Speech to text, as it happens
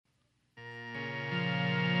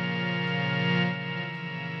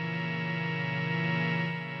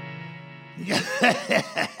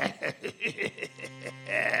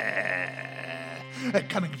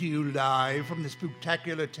Coming to you live from the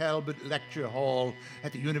spectacular Talbot Lecture Hall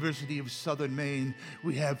at the University of Southern Maine,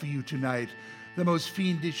 we have for you tonight the most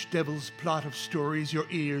fiendish devil's plot of stories your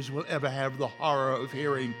ears will ever have the horror of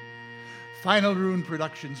hearing. Final Rune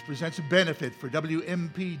Productions presents a benefit for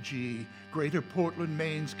WMPG, Greater Portland,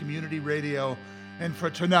 Maine's community radio, and for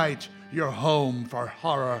tonight, your home for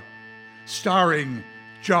horror. Starring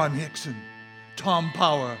John Hickson, Tom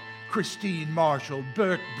Power, Christine Marshall,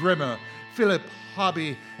 Bert Brimmer, Philip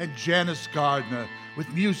Hobby, and Janice Gardner, with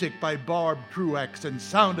music by Barb Truax and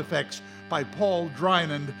sound effects by Paul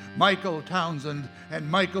Drinand, Michael Townsend, and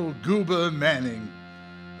Michael Goober Manning.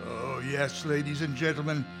 Oh yes, ladies and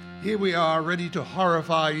gentlemen, here we are ready to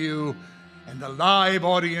horrify you and the live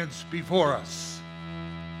audience before us.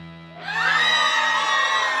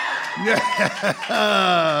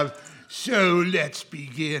 So let's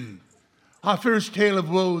begin. Our first tale of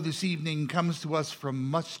woe this evening comes to us from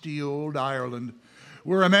musty old Ireland,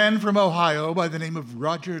 where a man from Ohio by the name of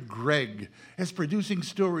Roger Gregg is producing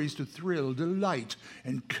stories to thrill, delight,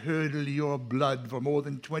 and curdle your blood for more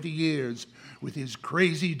than 20 years with his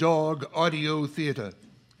Crazy Dog Audio Theatre.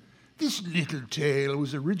 This little tale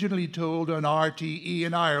was originally told on RTE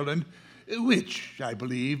in Ireland, which, I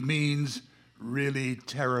believe, means really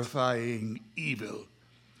terrifying evil.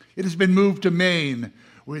 It has been moved to Maine,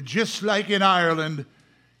 where just like in Ireland,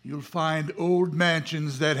 you'll find old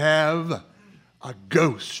mansions that have a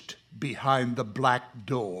ghost behind the black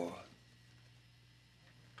door.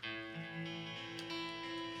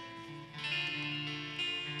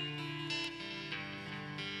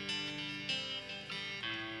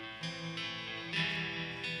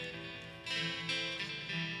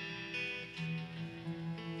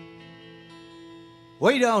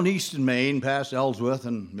 Way down east in Maine, past Ellsworth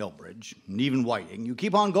and Millbridge, and even Whiting, you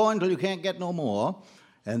keep on going till you can't get no more,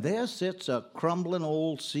 and there sits a crumbling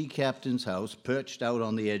old sea captain's house perched out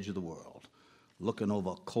on the edge of the world, looking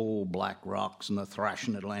over cold black rocks and the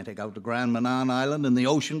thrashing Atlantic out to Grand Manan Island and the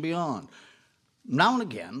ocean beyond. Now and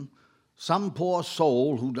again, some poor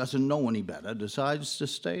soul who doesn't know any better decides to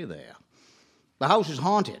stay there. The house is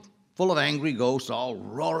haunted, full of angry ghosts all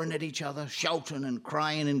roaring at each other, shouting and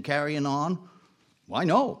crying and carrying on. Why,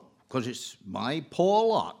 no, because it's my poor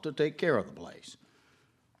lot to take care of the place.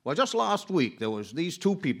 Well, just last week, there was these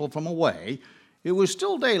two people from away. It was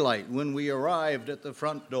still daylight when we arrived at the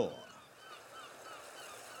front door.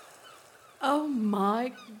 Oh,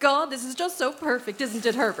 my God, this is just so perfect, isn't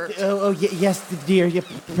it, Herbert? Yes, dear, yeah,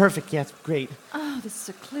 perfect, yes, great. Oh, this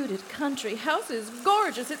secluded country house is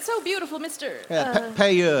gorgeous. It's so beautiful, Mr.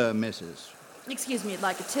 Payeur, Mrs. Excuse me, you'd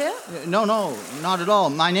like a tip? No, not at all.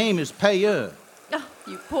 My name is Payeur. Oh,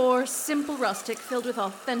 you poor, simple rustic filled with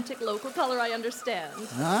authentic local color, I understand.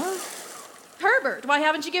 Huh? Herbert, why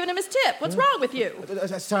haven't you given him his tip? What's wrong with you?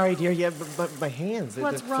 Sorry, dear, yeah, but my hands...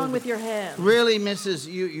 What's wrong with your hands? Really, Mrs.,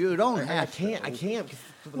 you don't have I can't.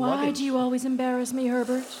 Why do you always embarrass me,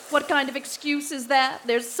 Herbert? What kind of excuse is that?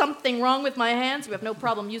 There's something wrong with my hands. You have no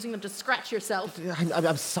problem using them to scratch yourself.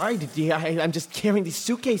 I'm sorry, dear. I'm just carrying these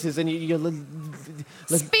suitcases and you're...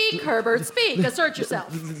 Speak, Herbert, speak. Assert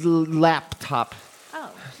yourself. Laptop. Oh,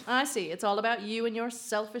 I see. It's all about you and your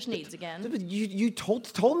selfish needs again. You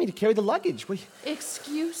told me to carry the luggage.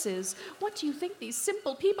 Excuses? What do you think these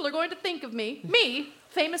simple people are going to think of me? Me?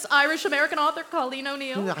 Famous Irish-American author Colleen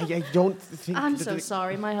O'Neill? I don't think... I'm so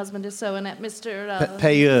sorry. My husband is so inept, Mr.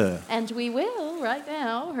 Payeur. And we will, right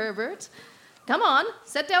now, Herbert. Come on,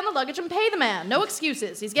 set down the luggage and pay the man. No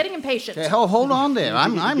excuses. He's getting impatient. Hey, hold on there.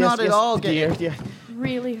 I'm not at all getting... Dear.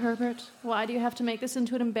 Really, Herbert? Why do you have to make this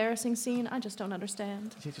into an embarrassing scene? I just don't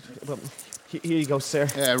understand. Well, here you go, sir.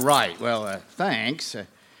 Right. Well, thanks.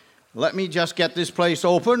 Let me just get this place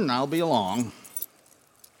open, and I'll be along.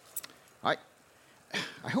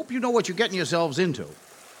 I hope you know what you're getting yourselves into.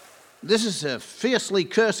 This is a fiercely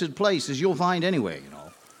cursed place as you'll find anywhere, you know.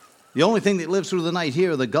 The only thing that lives through the night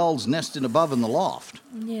here are the gulls nesting above in the loft.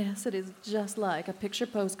 Yes, it is just like a picture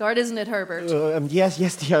postcard, isn't it, Herbert? Yes,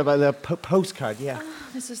 dear, the postcard, yeah.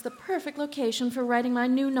 This is the perfect location for writing my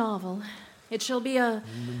new novel. It shall be a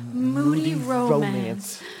moody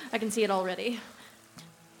romance. I can see it already.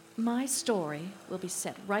 My story will be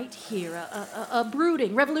set right here, a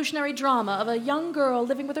brooding, revolutionary drama of a young girl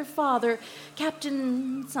living with her father,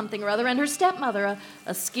 Captain something or other, and her stepmother,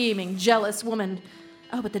 a scheming, jealous woman.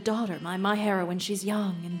 Oh, but the daughter, my heroine, she's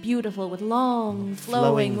young and beautiful with long,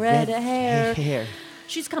 flowing red hair.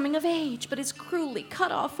 She's coming of age, but is cruelly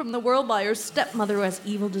cut off from the world by her stepmother who has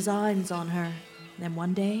evil designs on her. Then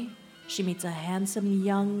one day, she meets a handsome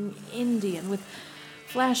young Indian with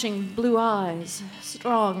Flashing blue eyes,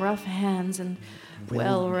 strong, rough hands, and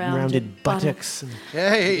well-rounded buttocks.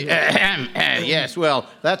 Hey, yes, well,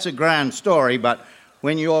 that's a grand story, but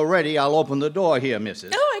when you're ready, I'll open the door here,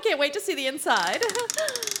 missus. Oh, I can't wait to see the inside.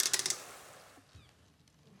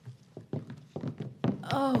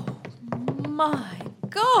 Oh, my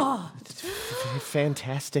God.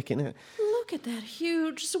 Fantastic, isn't it? Look at that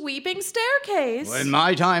huge, sweeping staircase. In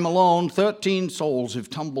my time alone, 13 souls have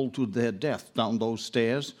tumbled to their death down those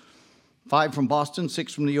stairs. 5 from Boston,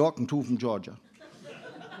 6 from New York, and 2 from Georgia.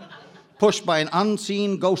 Pushed by an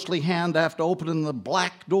unseen, ghostly hand after opening the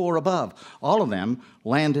black door above. All of them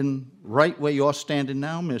landing right where you're standing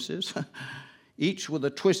now, missus. Each with a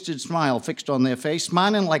twisted smile fixed on their face,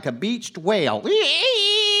 smiling like a beached whale.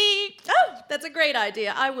 Oh, that's a great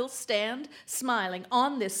idea. I will stand smiling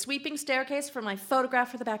on this sweeping staircase for my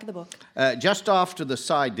photograph for the back of the book. Just off to the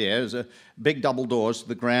side there's a big double doors to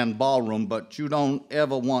the grand ballroom, but you don't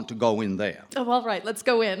ever want to go in there. Oh, all right, let's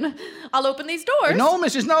go in. I'll open these doors. No,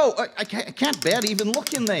 missus, no. I can't bear to even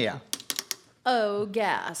look in there. Oh,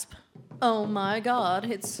 gasp. Oh, my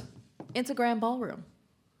God. It's a grand ballroom.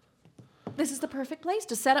 This is the perfect place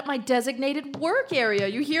to set up my designated work area.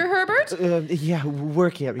 You hear, Herbert? Yeah,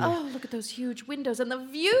 work area. Oh, look at those huge windows and the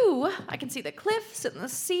view. I can see the cliffs and the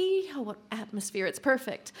sea. Oh, what atmosphere. It's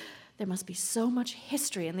perfect. There must be so much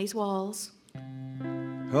history in these walls.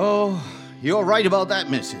 Oh, you're right about that,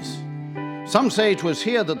 missus. Some say 'twas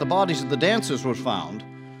here that the bodies of the dancers were found.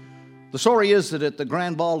 The story is that at the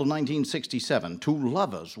Grand Ball of 1967, 2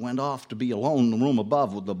 lovers went off to be alone in the room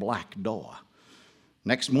above with the black door.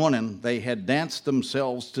 Next morning, they had danced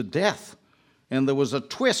themselves to death, and there was a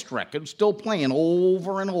twist record still playing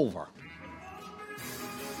over and over.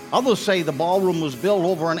 Others say the ballroom was built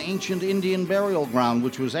over an ancient Indian burial ground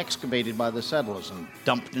which was excavated by the settlers and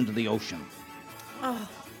dumped into the ocean. Oh,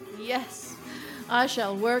 yes. I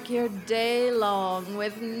shall work here day long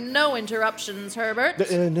with no interruptions, Herbert.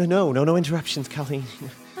 No interruptions, Colleen.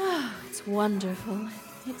 Oh, it's wonderful.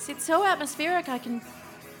 It's so atmospheric I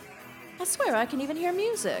swear I can even hear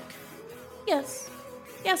music. Yes,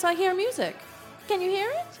 I hear music. Can you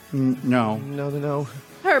hear it? No. No.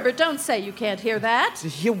 Herbert, don't say you can't hear that.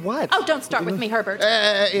 Hear what? Oh, don't start with me, Herbert.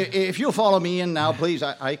 If you'll follow me in now, please,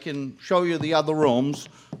 I can show you the other rooms.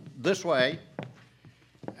 This way.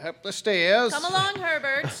 Up the stairs. Come along,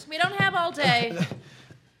 Herbert. We don't have all day.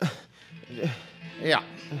 Yeah.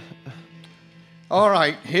 All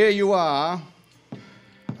right, here you are.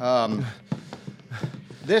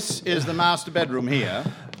 This is the master bedroom here.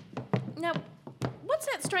 Now, what's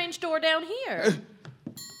that strange door down here?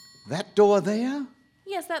 That door there?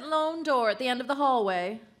 Yes, that lone door at the end of the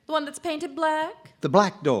hallway. The one that's painted black? The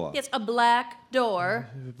black door. Yes, a black door.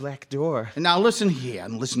 Black door. Now listen here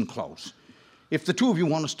and listen close. If the 2 of you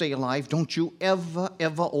want to stay alive, don't you ever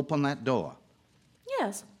open that door.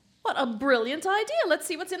 Yes. What a brilliant idea. Let's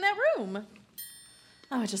see what's in that room.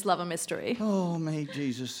 Oh, I just love a mystery. Oh, may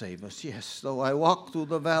Jesus save us. Yes, though I walk through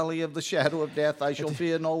the valley of the shadow of death, I shall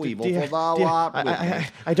fear no evil, for thou art with me.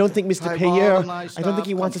 I don't think Mr. Payer, I don't think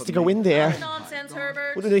he wants us to go in there. Nonsense,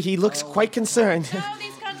 Herbert. He looks quite concerned. No,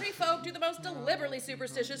 these country folk do the most deliberately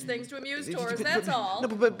superstitious things to amuse tourists, that's all. No,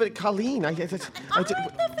 but Colleen, I'm the famous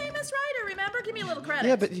writer, remember? Give me a little credit.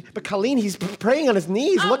 Yeah, but Colleen, he's praying on his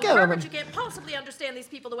knees. Look at Herbert, him. You can't possibly understand these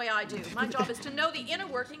people the way I do. My job is to know the inner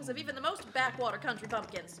workings of even the most backwater country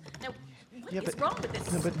bumpkins. Now, what is wrong with this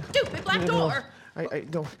stupid black door? I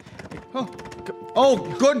don't. Oh,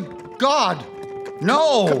 good God!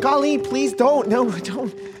 No! Colleen, please don't. No,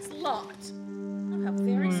 don't. It's locked. Oh, how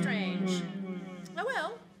very strange.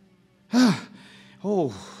 Oh,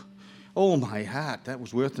 well. Oh, my hat. That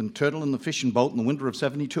was worth a turtle in the fishing boat in the winter of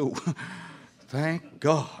 72. Thank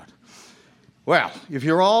God. Well, if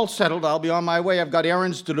you're all settled, I'll be on my way. I've got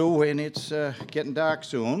errands to do, and it's getting dark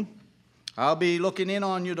soon. I'll be looking in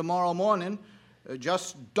on you tomorrow morning.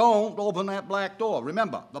 Just don't open that black door.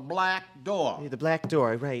 Remember, the black door. Yeah, the black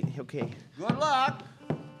door, right. Okay. Good luck.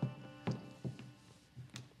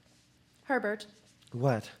 Herbert.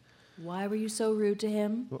 What? Why were you so rude to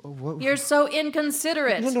him? What? You're so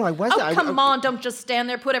inconsiderate. No, I wasn't. Oh, come on, don't just stand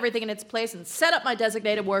there, put everything in its place, and set up my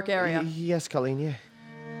designated work area. Yes, Colleen, yeah.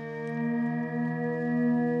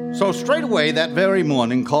 So straight away that very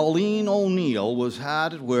morning, Colleen O'Neill was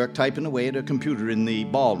hard at work typing away at her computer in the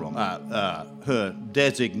ballroom, her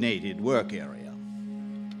designated work area.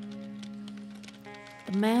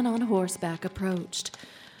 The man on horseback approached,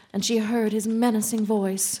 and she heard his menacing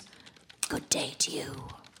voice. "Good day to you,"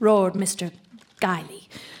 roared Mr. Guiley.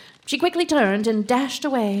 She quickly turned and dashed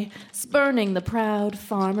away, spurning the proud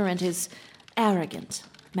farmer and his arrogant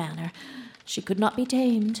manner. She could not be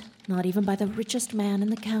tamed, not even by the richest man in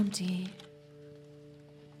the county.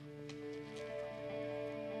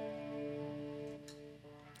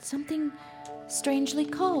 Something strangely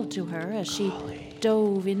called to her as she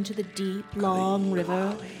dove into the deep, long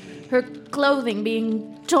river, her clothing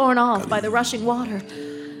being torn off by the rushing water.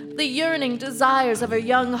 The yearning desires of her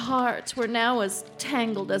young heart were now as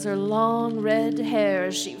tangled as her long red hair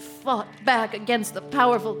as she fought back against the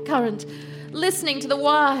powerful current, listening to the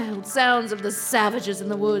wild sounds of the savages in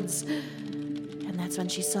the woods. And that's when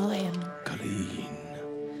she saw him. Colleen.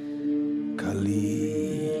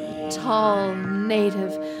 Tall,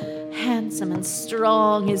 native, handsome and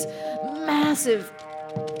strong, his massive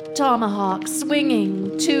tomahawk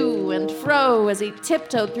swinging to and fro as he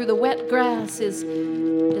tiptoed through the wet grass. His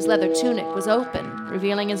leather tunic was open,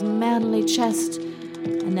 revealing his manly chest,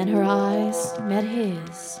 and then her eyes met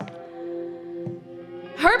his.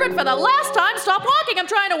 Herbert, for the last time, stop walking. I'm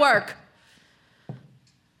trying to work.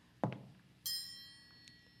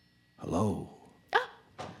 Hello.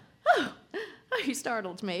 Oh, you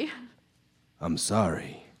startled me. I'm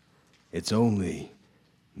sorry. It's only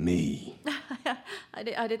me.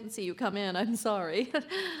 I didn't see you come in. I'm sorry.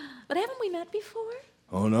 But haven't we met before?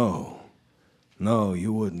 Oh, no. No,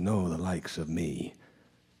 you wouldn't know the likes of me.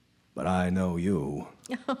 But I know you.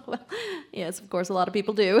 Well, yes, of course, a lot of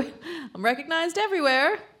people do. I'm recognized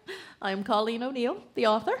everywhere. I'm Colleen O'Neill, the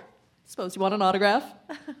author. Suppose you want an autograph?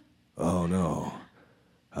 Oh, no.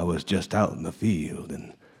 I was just out in the field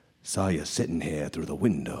and saw you sitting here through the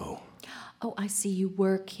window. Oh, I see you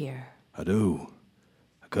work here. I do.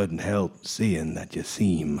 I couldn't help seeing that you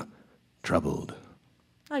seem troubled.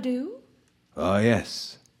 I do? Oh,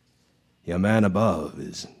 yes. Your man above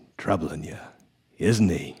is troubling you, isn't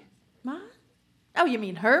he? What? Oh, you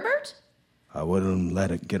mean Herbert? I wouldn't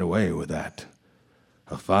let it get away with that.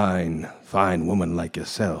 A fine, fine woman like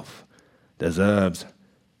yourself deserves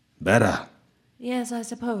better. Yes, I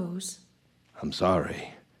suppose. I'm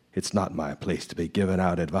sorry. It's not my place to be giving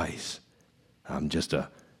out advice. I'm just a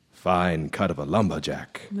fine cut of a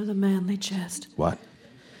lumberjack. With a manly chest. What?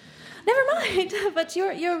 Never mind, but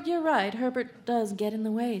you're right. Herbert does get in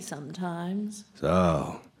the way sometimes.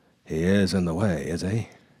 So, he is in the way, is he?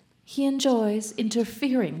 He enjoys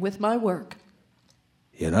interfering with my work.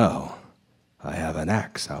 You know, I have an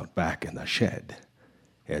axe out back in the shed.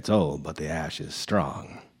 It's old, but the ash is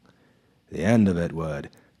strong. The end of it would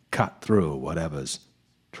cut through whatever's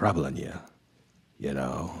troubling you, you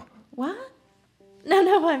know. What?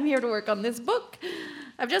 No, I'm here to work on this book.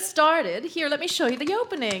 I've just started. Here, let me show you the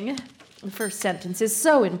opening. The first sentence is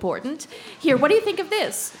so important. Here, what do you think of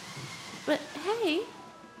this? But, hey,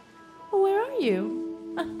 where are you?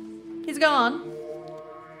 He's gone.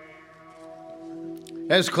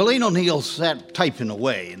 As Colleen O'Neill sat typing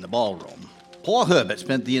away in the ballroom, poor Herbert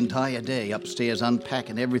spent the entire day upstairs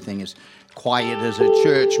unpacking everything as quiet as a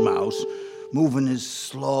church mouse, moving as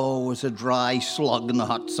slow as a dry slug in the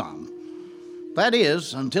hot sun. That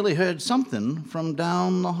is, until he heard something from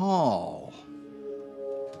down the hall.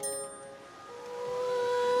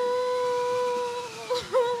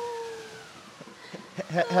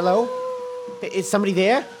 Hello? Is somebody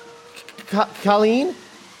there? Colleen?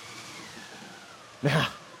 No.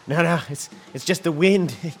 It's just the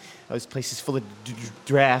wind. Oh, this place is full of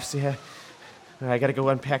drafts. Yeah. I gotta go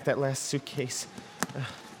unpack that last suitcase.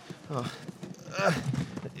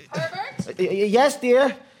 Herbert? Yes,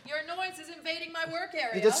 dear. Your noise is invading my work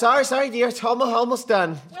area. Sorry, dear. It's almost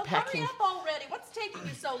done. Well, packing. hurry up already. What's taking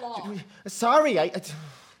you so long? Sorry,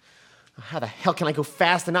 how the hell can I go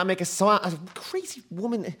fast and not make a song? A crazy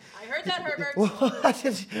woman. I heard that, Herbert. What? I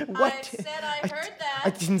said I heard that.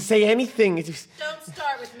 I didn't say anything. Don't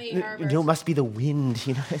start with me, Herbert. No, it must be the wind,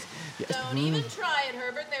 you know. Don't even try it,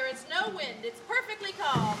 Herbert. There is no wind. It's perfectly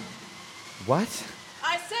calm. What?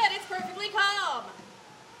 I said it's perfectly calm.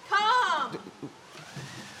 Calm.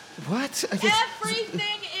 What?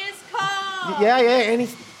 Everything is calm. Yeah,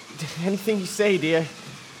 anything you say, dear.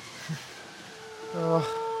 Oh,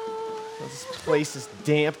 this place is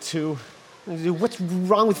damp, too. What's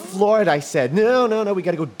wrong with Florida, I said. No, we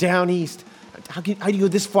gotta go down east. How do you go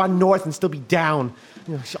this far north and still be down?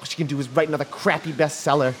 You know, all she can do is write another crappy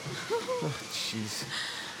bestseller. Oh, jeez.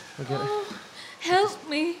 Oh, help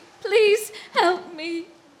me. Please help me.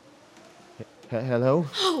 Hello?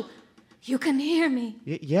 Oh, you can hear me.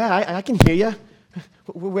 Yeah, I can hear you.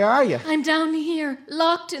 Where are you? I'm down here,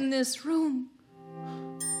 locked in this room.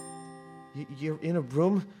 You're in a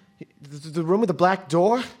room? The room with the black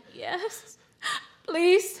door? Yes.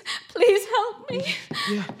 Please help me.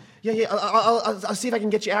 Yeah. I'll see if I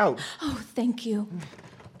can get you out. Oh, thank you.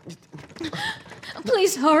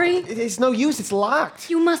 Please hurry. It's no use. It's locked.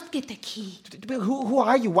 You must get the key. Who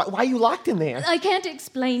are you? Why are you locked in there? I can't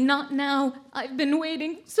explain, not now. I've been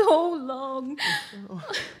waiting so long.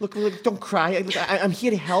 Look, don't cry. I'm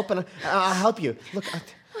here to help, and I'll help you. Look.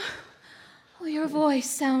 Oh, your voice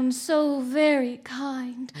sounds so very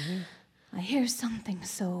kind. I hear something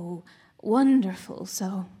so wonderful,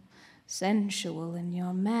 so sensual in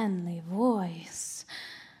your manly voice.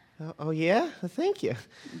 Oh, yeah? Thank you.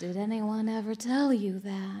 Did anyone ever tell you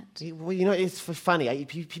that? Well, it's funny.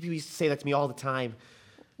 People used to say that to me all the time.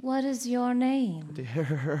 What is your name?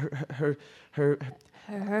 Herbert.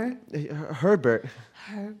 Herbert.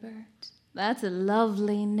 That's a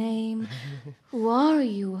lovely name. Who are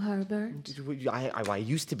you, Herbert? I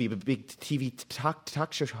used to be a big TV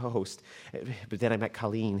talk show host, but then I met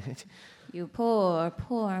Colleen. You poor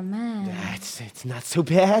man. It's not so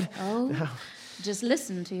bad. Oh? No. Just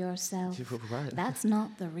listen to yourself. What? That's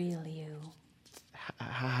not the real you.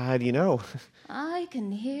 How do you know? I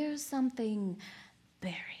can hear something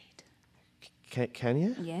buried. Can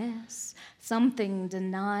you? Yes, something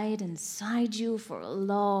denied inside you for a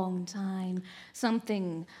long time.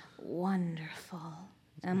 Something wonderful.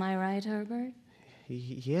 Am I right, Herbert?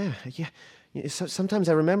 Yeah. Sometimes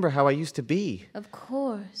I remember how I used to be. Of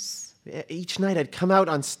course. Each night I'd come out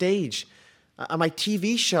on stage on my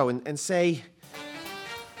TV show and say,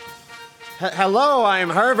 "Hello, I'm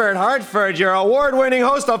Herbert Hartford, your award-winning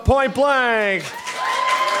host of Point Blank."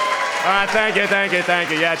 Thank you.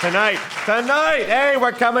 Yeah, tonight, hey,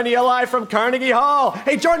 we're coming to you live from Carnegie Hall.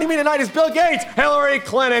 Hey, joining me tonight is Bill Gates, Hillary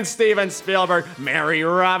Clinton, Steven Spielberg, Mary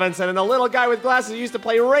Robinson, and the little guy with glasses who used to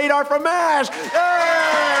play Radar from MASH.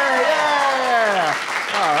 Yeah!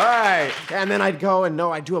 All right. And then I'd go and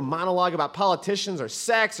I'd do a monologue about politicians or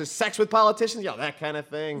sex with politicians, that kind of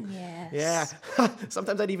thing. Yes. Yeah.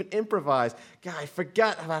 Sometimes I'd even improvise. God, I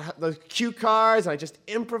forgot about those cue cards, and I just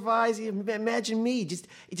improvise. Imagine me just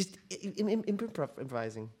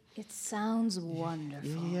improvising. It sounds wonderful.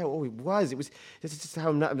 Yeah, well, it was. It's just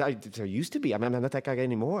how I used to be. I'm not that guy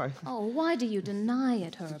anymore. Oh, why do you deny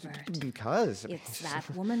it, Herbert? Because. It's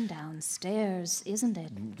that woman downstairs, isn't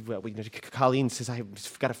it? Well, Colleen says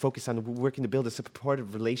I've got to focus on working to build a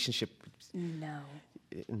supportive relationship. No.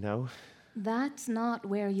 No? That's not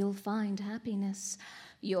where you'll find happiness.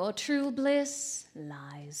 Your true bliss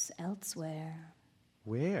lies elsewhere.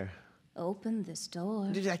 Where? Open this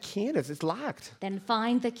door. I can't. It's locked. Then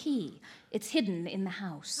find the key. It's hidden in the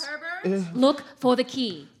house. Herbert? Look for the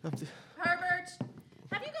key. Herbert?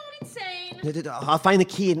 Have you gone insane? I'll find the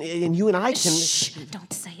key, and you and I can... Shh!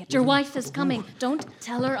 Don't say it. Your wife is coming. Don't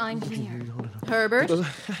tell her I'm here. Herbert?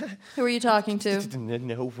 Who are you talking to?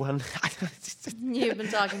 No one. You've been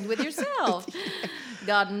talking with yourself.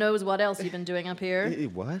 God knows what else you've been doing up here.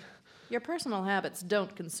 What? Your personal habits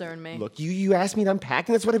don't concern me. Look, you asked me to unpack,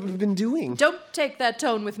 and that's what I've been doing. Don't take that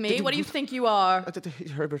tone with me. What do you think you are?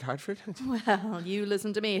 Herbert Hartford? Well, you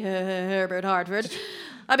listen to me, Herbert Hartford.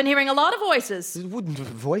 I've been hearing a lot of voices.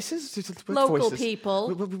 Voices? What Local voices?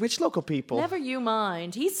 people. Which local people? Never you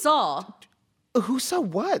mind. He saw. Who saw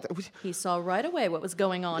what? He saw right away what was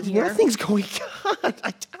going on here. Nothing's going on.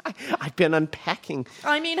 I've been unpacking.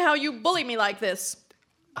 I mean how you bully me like this.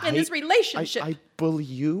 In this relationship. I bully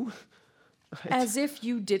you? As if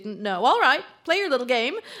you didn't know. All right, play your little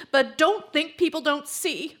game, but don't think people don't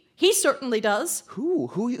see. He certainly does. Who?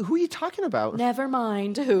 Who are you talking about? Never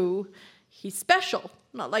mind who. He's special,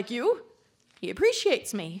 not like you. He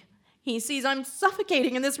appreciates me. He sees I'm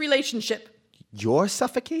suffocating in this relationship. You're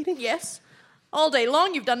suffocating? Yes. All day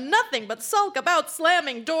long, you've done nothing but sulk about,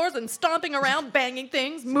 slamming doors and stomping around, banging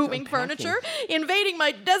things, moving furniture, invading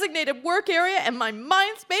my designated work area and my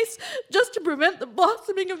mind space just to prevent the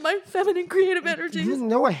blossoming of my feminine creative energies.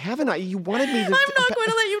 No, I haven't. You wanted me to... I'm not going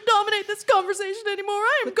to let you dominate this conversation anymore.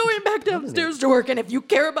 I am going back downstairs to work, and if you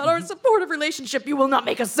care about our supportive relationship, you will not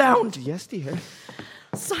make a sound. Yes, dear.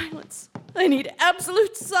 Silence. I need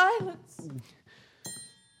absolute silence.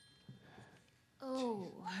 Oh,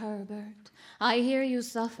 Herbert, I hear you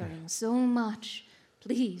suffering so much.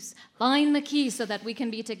 Please, find the key so that we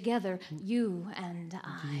can be together, you and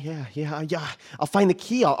I. Yeah. I'll find the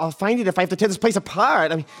key. I'll find it if I have to tear this place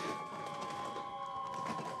apart. I mean...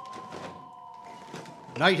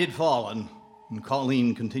 Night had fallen, and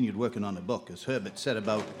Colleen continued working on a book as Herbert set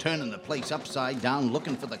about turning the place upside down,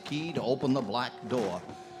 looking for the key to open the black door.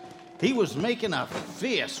 He was making a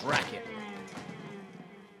fierce racket.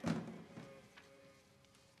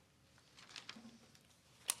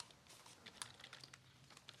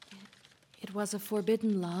 It was a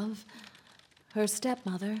forbidden love. Her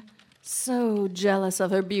stepmother, so jealous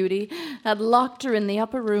of her beauty, had locked her in the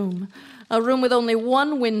upper room, a room with only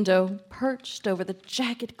one window, perched over the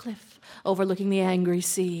jagged cliff overlooking the angry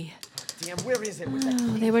sea. Damn, where is it?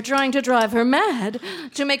 They were trying to drive her mad,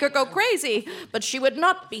 to make her go crazy, but she would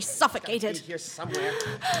not be suffocated. Here somewhere.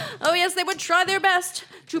 Oh, yes, they would try their best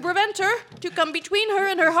to prevent her, to come between her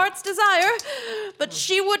and her heart's desire, but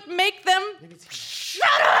she would make them...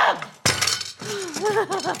 Shut up!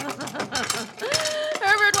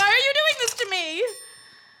 Herbert, why are you doing this to me?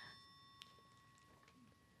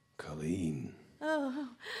 Colleen. Oh,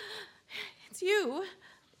 it's you.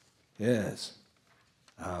 Yes.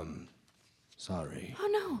 Sorry. Oh,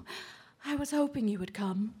 no. I was hoping you would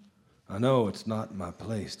come. I know it's not my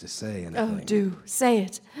place to say anything. Oh, do. Say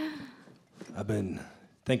it. I've been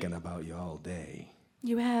thinking about you all day.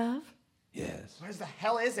 You have? Yes. Where the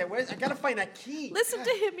hell is it? I gotta find that key. Listen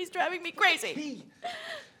to him. He's driving me crazy. Key.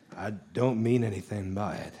 I don't mean anything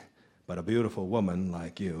by it, but a beautiful woman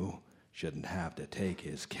like you shouldn't have to take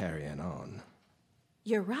his carrying on.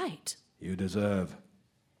 You're right. You deserve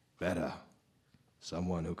better.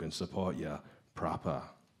 Someone who can support you proper.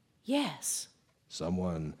 Yes.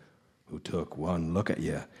 Someone who took one look at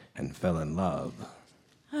you and fell in love.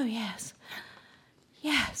 Oh, yes.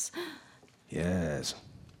 Yes. Yes.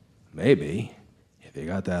 Maybe, if you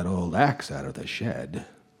got that old axe out of the shed.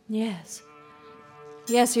 Yes.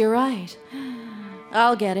 Yes, you're right.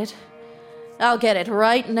 I'll get it. I'll get it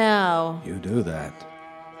right now. You do that.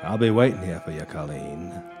 I'll be waiting here for you,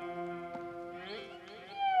 Colleen.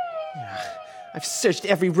 I've searched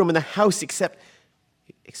every room in the house except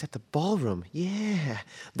the ballroom. Yeah,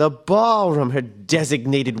 the ballroom, her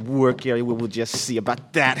designated work area. We'll just see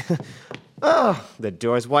about that. Oh, the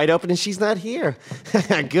door's wide open and she's not here.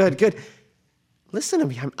 Good. Listen to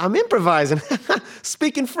me, I'm improvising.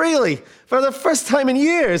 Speaking freely for the first time in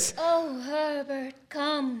years. Oh, Herbert,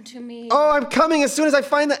 come to me. Oh, I'm coming as soon as I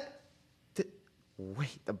find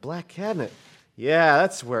Wait, the black cabinet. Yeah,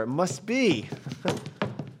 that's where it must be.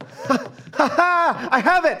 Ha! I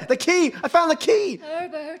have it! The key! I found the key!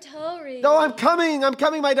 Herbert, hurry. No, I'm coming,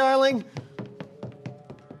 my darling.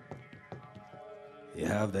 You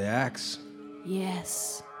have the axe?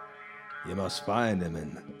 Yes. You must find him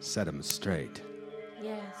and set him straight.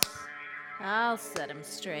 Yes. I'll set him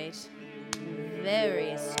straight.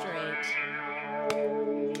 Very straight.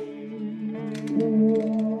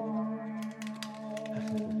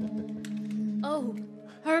 Oh,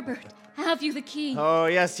 Herbert, have you the key? Oh,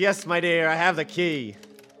 yes, my dear, I have the key.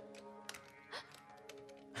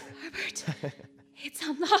 Herbert, it's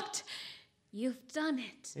unlocked. You've done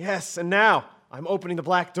it. Yes, and now I'm opening the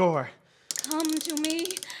black door. Come to me.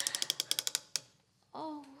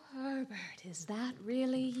 Oh, Herbert, is that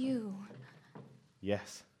really you?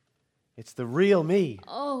 Yes, it's the real me.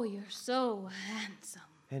 Oh, you're so handsome.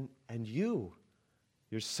 And you're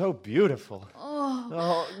so beautiful.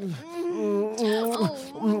 Oh.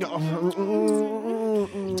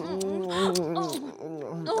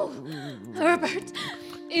 Oh, Herbert,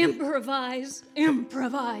 improvise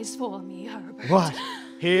for me, Herbert. What?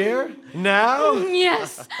 Here? Now?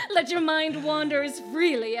 Yes, let your mind wander as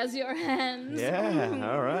freely as your hands.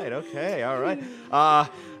 Yeah, all right, okay, all right.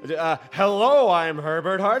 Hello, I'm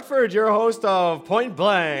Herbert Hartford, your host of Point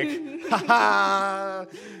Blank.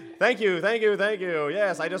 Thank you.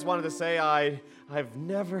 Yes, I just wanted to say I've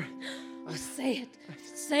never... Say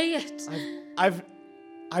it.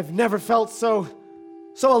 I've never felt so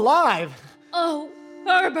alive. Oh,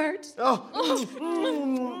 Herbert. Oh.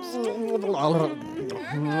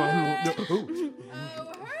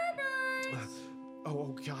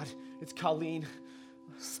 Oh, God, it's Colleen.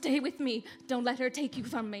 Stay with me. Don't let her take you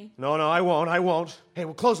from me. No, I won't. Hey,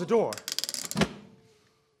 we'll close the door.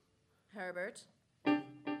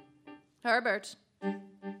 Herbert.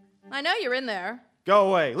 I know you're in there. Go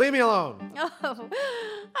away. Leave me alone. Oh,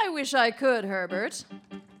 I wish I could, Herbert.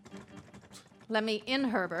 Let me in,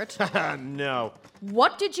 Herbert. No.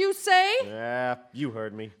 What did you say? Yeah, you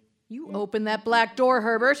heard me. You open that black door,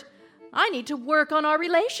 Herbert. I need to work on our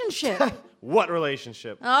relationship. What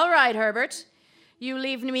relationship? All right, Herbert. You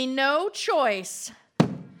leave me no choice.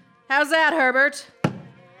 How's that, Herbert?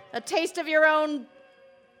 A taste of your own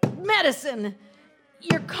medicine.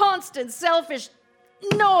 Your constant selfish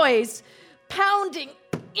noise pounding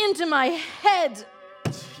into my head.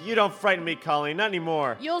 You don't frighten me, Colleen. Not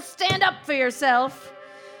anymore. You'll stand up for yourself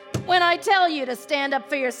when I tell you to stand up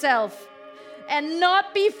for yourself. And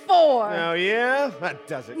not before. Oh, yeah? That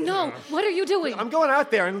does it. No, what are you doing? I'm going out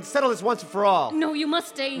there and settle this once and for all. No, you must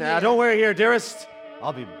stay Now, here. don't worry here, dearest.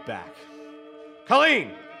 I'll be back.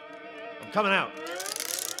 Colleen! I'm coming out.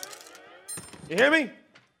 You hear me?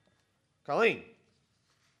 Colleen?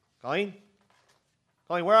 Colleen,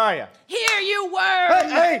 where are you? Here there, you worm!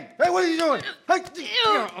 Hey, what are you doing? Hey,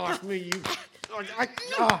 get off me, you... Oh,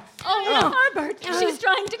 no, Herbert, she's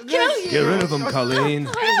trying to kill you. Get rid of him, Colleen.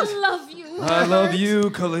 I love you. I love you,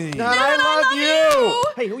 Colleen. And I love you!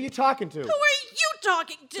 Hey, who are you talking to? Who are you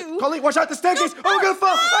talking to? Colleen, watch out the staircase! Oh, we're gonna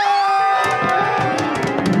fall! Ah!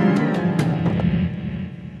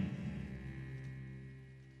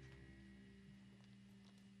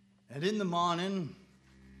 And in the morning,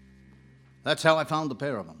 that's how I found the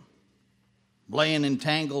pair of them, laying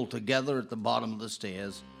entangled together at the bottom of the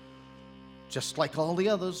stairs. Just like all the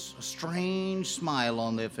others, a strange smile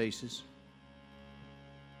on their faces.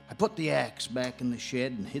 I put the axe back in the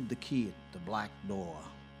shed and hid the key at the black door.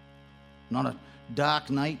 And on a dark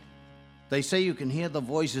night, they say you can hear the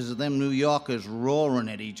voices of them New Yorkers roaring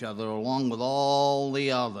at each other along with all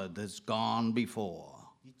the other that's gone before.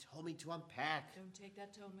 You told me to unpack. Don't take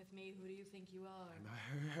that tone with me. Who do you think you are?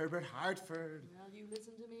 I'm Herbert Hartford. Well, you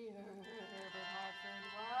listen to me, Herbert Hartford.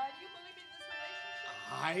 Why do you believe in this relationship?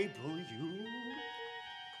 I believe you.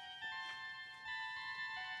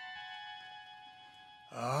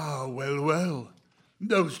 Ah, well.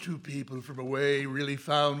 Those two people from away really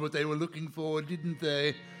found what they were looking for, didn't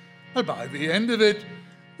they? And by the end of it,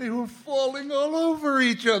 they were falling all over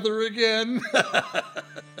each other again.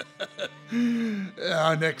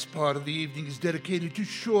 Our next part of the evening is dedicated to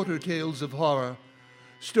shorter tales of horror.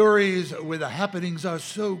 Stories where the happenings are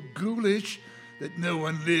so ghoulish that no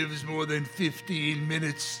one lives more than 15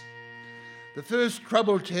 minutes. The first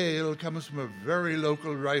trouble tale comes from a very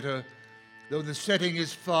local writer, though the setting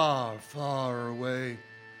is far, far away.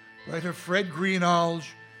 Writer Fred Greenhalgh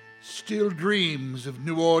still dreams of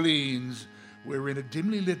New Orleans, where in a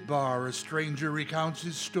dimly lit bar a stranger recounts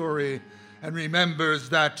his story and remembers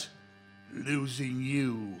that losing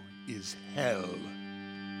you is hell.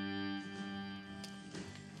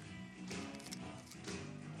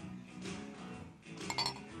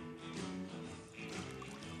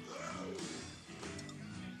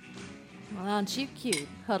 Well, aren't you cute,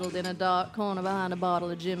 huddled in a dark corner behind a bottle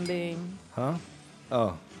of Jim Beam? Huh?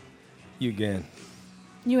 Oh, you again.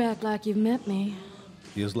 You act like you've met me.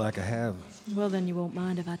 Feels like I have. Well, then you won't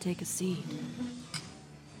mind if I take a seat.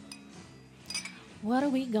 What are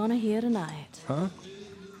we gonna hear tonight? Huh?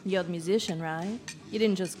 You're the musician, right? You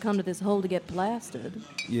didn't just come to this hole to get plastered.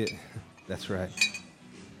 Yeah, that's right.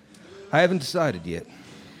 I haven't decided yet.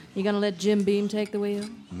 You gonna let Jim Beam take the wheel?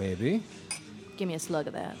 Maybe. Give me a slug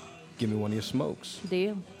of that. Give me one of your smokes.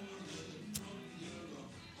 Deal.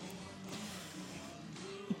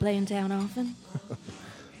 You play in town often?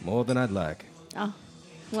 More than I'd like. Oh,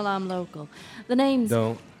 well, I'm local. The name's...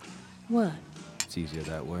 Don't. What? It's easier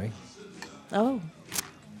that way. Oh.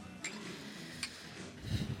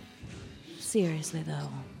 Seriously, though,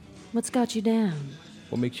 what's got you down?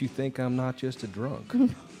 What makes you think I'm not just a drunk?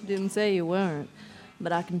 Didn't say you weren't,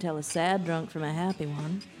 but I can tell a sad drunk from a happy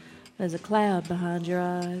one. There's a cloud behind your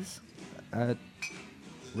eyes. I'd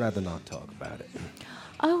rather not talk about it.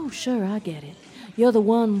 Oh, sure, I get it. You're the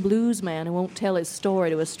one blues man who won't tell his story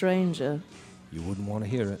to a stranger. You wouldn't want to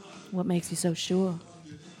hear it. What makes you so sure?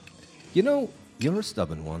 You know, you're a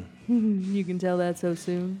stubborn one. You can tell that so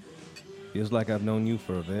soon. Feels like I've known you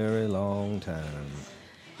for a very long time.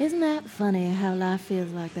 Isn't that funny how life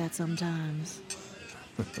feels like that sometimes?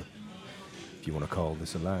 If you want to call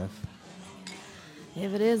this a life.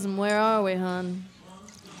 If it isn't, where are we, hon?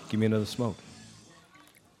 Give me another smoke.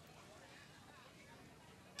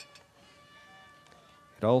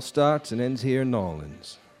 It all starts and ends here in New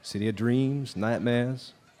Orleans. City of dreams,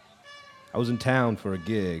 nightmares. I was in town for a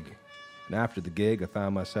gig, and after the gig, I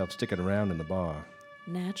found myself sticking around in the bar.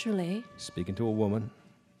 Naturally. Speaking to a woman,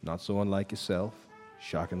 not so unlike yourself,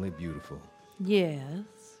 shockingly beautiful. Yes.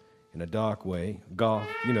 In a dark way, goth,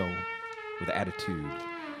 you know, with attitude.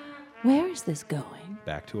 Where is this going?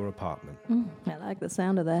 Back to her apartment. I like the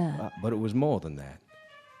sound of that. But it was more than that.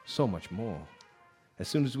 So much more. As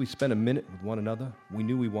soon as we spent a minute with one another, we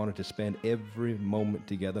knew we wanted to spend every moment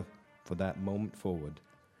together for that moment forward.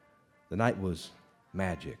 The night was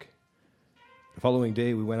magic. The following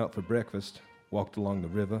day, we went out for breakfast, walked along the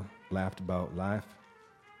river, laughed about life.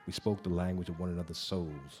 We spoke the language of one another's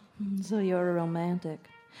souls. So you're a romantic.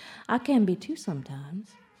 I can be too sometimes.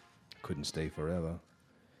 Couldn't stay forever.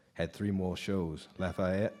 Had 3 more shows,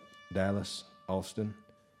 Lafayette, Dallas, Austin,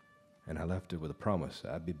 and I left her with a promise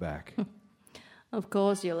I'd be back. Of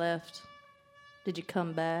course you left. Did you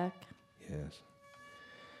come back? Yes.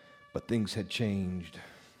 But things had changed.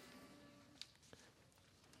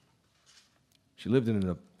 She lived in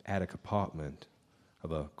an attic apartment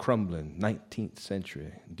of a crumbling 19th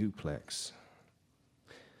century duplex.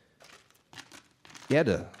 He had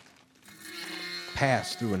a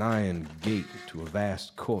pass through an iron gate to a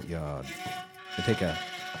vast courtyard, and take a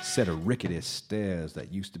set of rickety stairs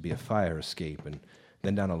that used to be a fire escape, and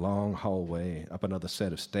then down a long hallway, up another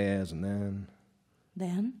set of stairs, and then...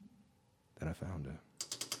 Then I found her.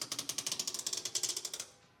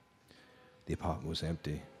 The apartment was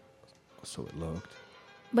empty, so it looked.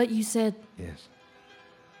 But you said... Yes.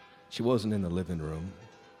 She wasn't in the living room,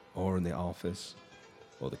 or in the office,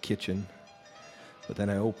 or the kitchen. But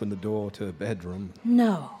then I opened the door to her bedroom.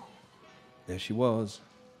 No. There she was.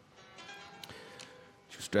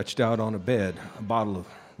 She was stretched out on a bed, a bottle of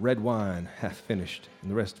red wine half finished,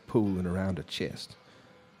 and the rest pooling around her chest.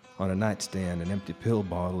 On a nightstand, an empty pill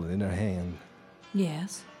bottle in her hand.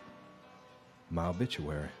 Yes. My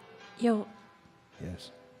obituary. Yo...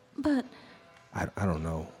 Yes. But... I don't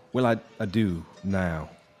know. Well, I do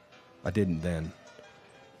now. I didn't then.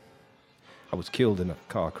 I was killed in a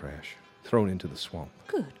car crash, thrown into the swamp.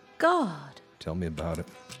 Good God. Tell me about it.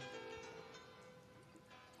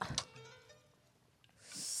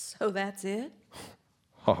 So that's it?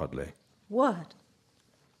 Hardly. What?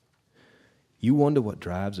 You wonder what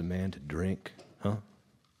drives a man to drink, huh?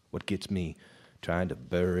 What gets me trying to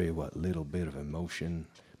bury what little bit of emotion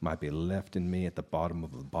might be left in me at the bottom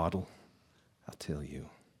of the bottle? I'll tell you.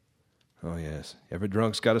 Oh, yes, every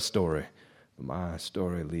drunk's got a story, but my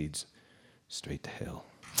story leads straight to hell.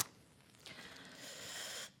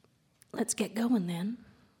 Let's get going then.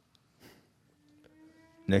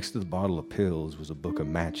 Next to the bottle of pills was a book of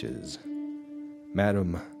matches.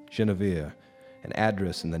 Madame Genevieve, an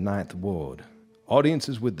address in the 9th Ward.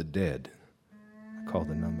 Audiences with the dead. I called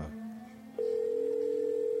the number.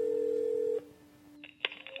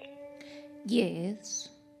 Yes.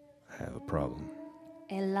 I have a problem.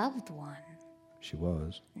 A loved one. She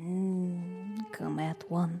was. Come at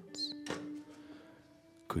once.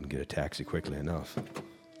 Couldn't get a taxi quickly enough.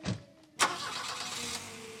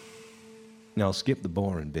 Now, I'll skip the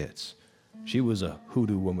boring bits. She was a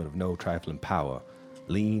hoodoo woman of no trifling power,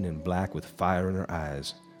 lean and black with fire in her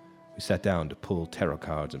eyes. We sat down to pull tarot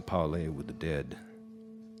cards and parlay with the dead.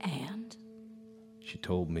 And? She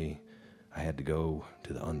told me I had to go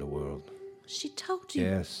to the underworld. She told you?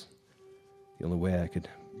 Yes. The only way I could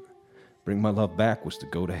bring my love back was to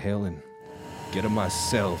go to hell and get her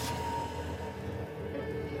myself.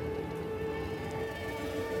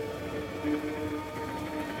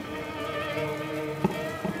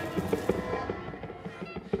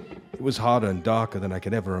 It was harder and darker than I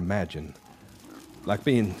could ever imagine, like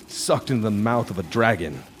being sucked into the mouth of a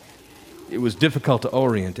dragon. It was difficult to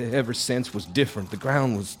orient. Every sense was different. The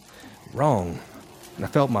ground was wrong, and I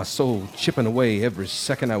felt my soul chipping away every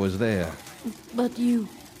second I was there. But you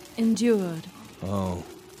endured. Oh,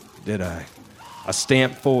 did I? I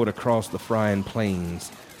stamped forward across the frying plains,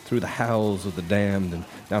 through the howls of the damned, and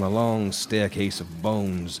down a long staircase of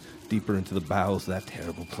bones, deeper into the bowels of that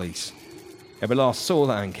terrible place. Every lost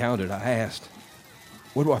soul I encountered, I asked,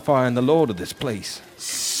 where do I find the Lord of this place?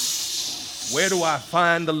 Where do I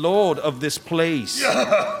find the Lord of this place?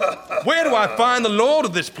 Where do I find the Lord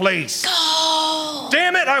of this place? Go!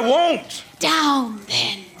 Damn it, I won't! Down,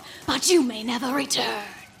 then, but you may never return.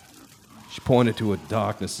 She pointed to a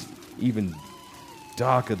darkness even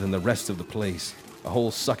darker than the rest of the place, a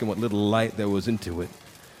hole sucking what little light there was into it,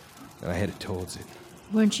 and I headed towards it.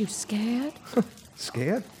 Weren't you scared?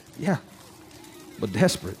 Scared? Yeah, but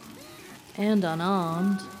desperate. And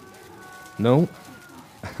unarmed. No,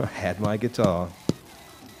 I had my guitar.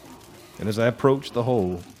 And as I approached the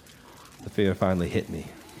hole, the fear finally hit me.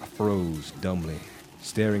 I froze dumbly,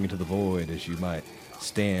 staring into the void as you might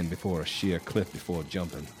stand before a sheer cliff before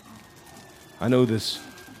jumping. I know this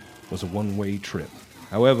was a one-way trip.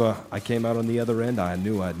 However, I came out on the other end, I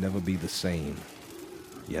knew I'd never be the same.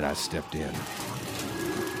 Yet I stepped in.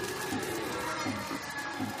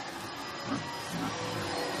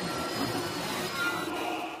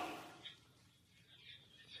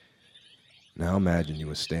 Now imagine you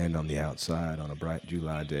were standing on the outside on a bright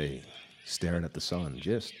July day, staring at the sun,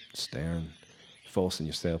 just staring, forcing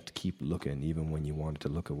yourself to keep looking even when you wanted to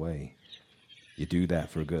look away. You do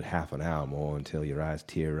that for a good half an hour more until your eyes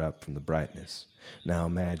tear up from the brightness. Now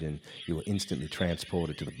imagine you were instantly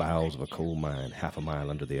transported to the bowels of a coal mine half a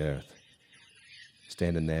mile under the earth.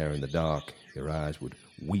 Standing there in the dark, your eyes would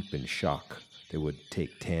weep in shock. They would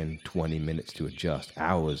take 10, 20 minutes to adjust,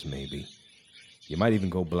 hours maybe. You might even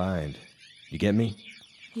go blind. You get me?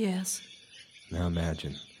 Yes. Now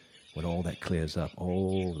imagine, when all that clears up,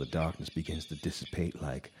 all the darkness begins to dissipate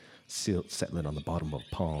like silt settling on the bottom of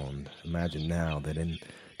a pond. Imagine now that in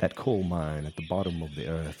that coal mine at the bottom of the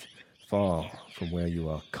earth, far from where you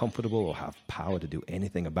are comfortable or have power to do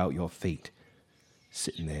anything about your fate,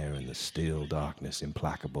 Sitting there in the still darkness,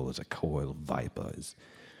 implacable as a coiled viper, is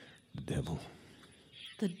the devil.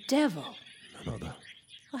 The devil? None other.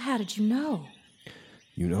 Well, how did you know?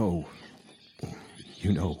 You know.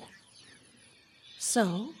 You know.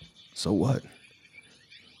 So? So what?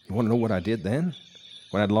 You want to know what I did then?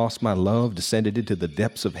 When I'd lost my love, descended into the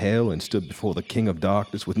depths of hell, and stood before the King of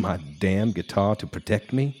Darkness with my damn guitar to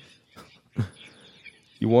protect me?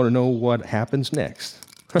 You want to know what happens next?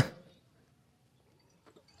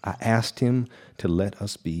 I asked him to let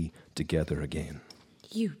us be together again.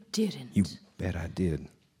 You didn't. You bet I did.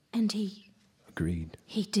 And he... Agreed.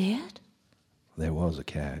 He did? There was a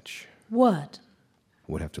catch. What?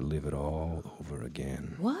 Would have to live it all over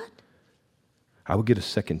again. What? I would get a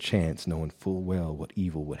second chance knowing full well what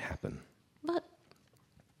evil would happen. But...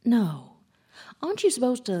 No. Aren't you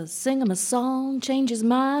supposed to sing him a song, change his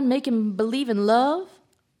mind, make him believe in love?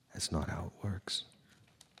 That's not how it works.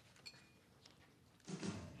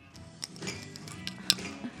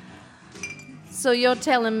 So you're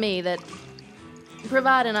telling me that,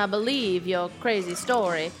 providing I believe your crazy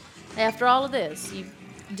story, after all of this, you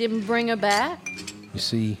didn't bring her back? You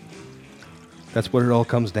see, that's what it all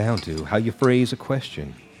comes down to. How you phrase a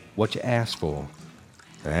question. What you ask for.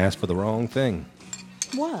 I asked for the wrong thing.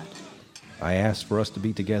 What? I asked for us to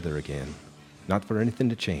be together again. Not for anything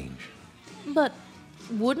to change. But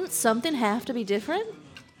wouldn't something have to be different?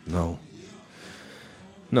 No.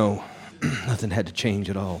 No. Nothing had to change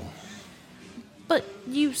at all. But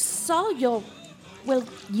you saw your... Well,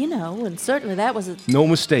 you know, and certainly that was a... No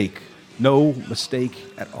mistake. No mistake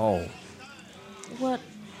at all. What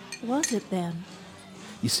was it then?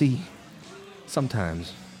 You see,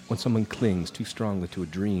 sometimes when someone clings too strongly to a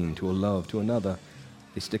dream, to a love, to another,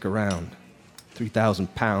 they stick around.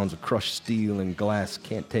 3,000 pounds of crushed steel and glass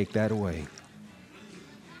can't take that away.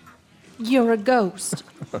 You're a ghost.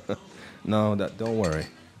 No, don't worry.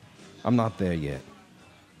 I'm not there yet.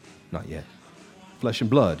 Not yet. Flesh and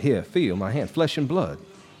blood. Here, feel my hand. Flesh and blood.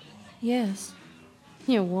 Yes.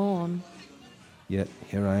 You're warm. Yet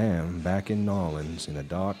here I am, back in New Orleans, in a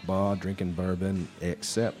dark bar, drinking bourbon,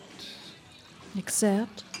 except I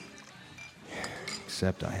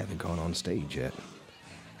haven't gone on stage yet.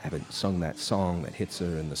 I haven't sung that song that hits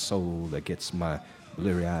her in the soul, that gets my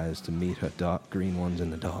bleary eyes to meet her dark green ones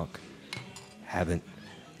in the dark. Haven't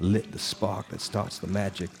lit the spark that starts the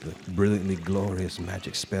magic, the brilliantly glorious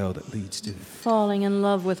magic spell that leads to... Falling in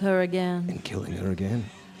love with her again. And killing her again.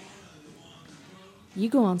 You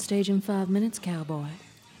go on stage in 5 minutes, cowboy.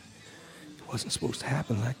 It wasn't supposed to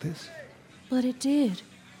happen like this. But it did.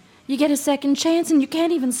 You get a second chance and you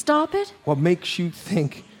can't even stop it? What makes you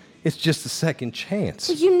think it's just a second chance?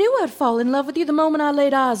 Well, you knew I'd fall in love with you the moment I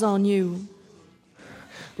laid eyes on you.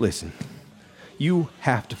 Listen, you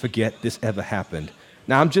have to forget this ever happened.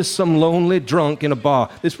 Now, I'm just some lonely drunk in a bar.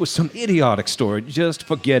 This was some idiotic story. Just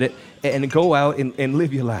forget it and go out and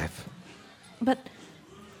live your life. But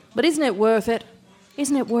isn't it worth it?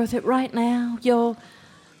 Isn't it worth it right now? Your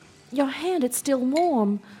hand, it's still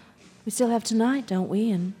warm. We still have tonight, don't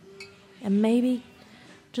we? And maybe,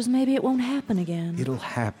 just maybe it won't happen again. It'll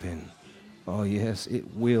happen. Oh, yes,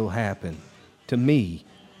 it will happen. To me.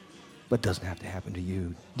 But it doesn't have to happen to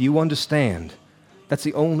you. Do you understand? That's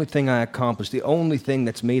the only thing I accomplished, the only thing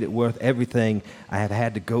that's made it worth everything I have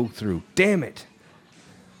had to go through. Damn it!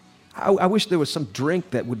 I wish there was some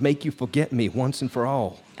drink that would make you forget me once and for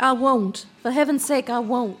all. I won't. For heaven's sake, I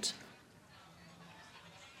won't.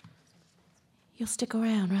 You'll stick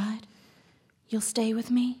around, right? You'll stay with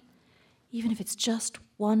me? Even if it's just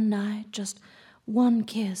one night, just one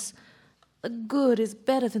kiss. The good is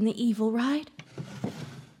better than the evil, right?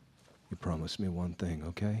 You promise me one thing,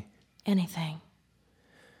 okay? Anything.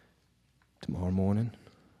 Tomorrow morning,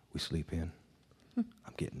 we sleep in. I'm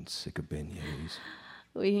getting sick of beignets.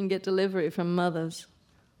 We can get delivery from Mother's.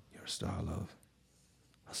 You're a star, love.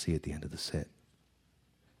 I'll see you at the end of the set.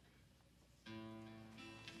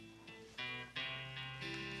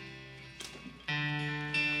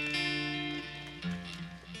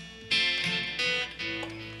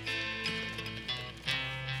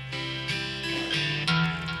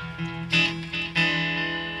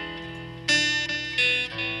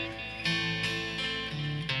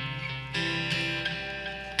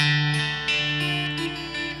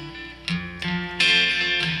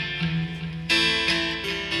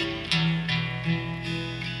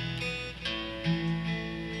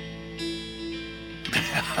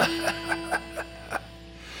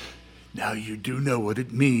 Now you do know what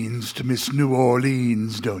it means to miss New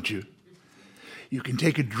Orleans, don't you? You can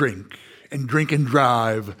take a drink and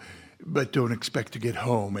drive, but don't expect to get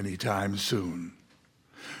home anytime soon.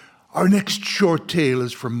 Our next short tale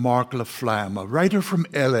is from Mark LaFlamme, a writer from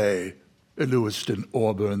L.A., Lewiston,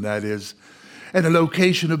 Auburn, that is. And the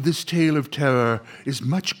location of this tale of terror is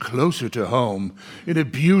much closer to home, in a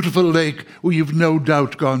beautiful lake where you've no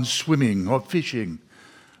doubt gone swimming or fishing.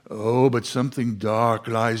 Oh, but something dark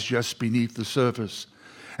lies just beneath the surface.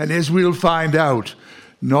 And as we'll find out,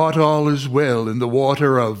 not all is well in the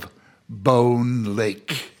water of Bone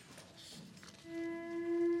Lake.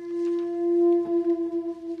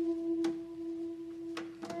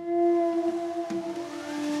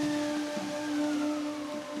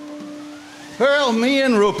 Well, me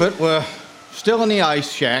and Rupert were still in the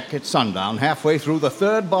ice shack at sundown, halfway through the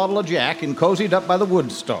third bottle of Jack and cozied up by the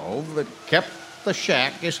wood stove that kept the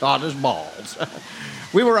shack as hot as balls.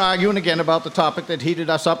 We were arguing again about the topic that heated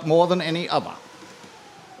us up more than any other.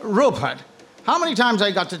 Rupert, how many times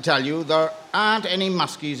I got to tell you there aren't any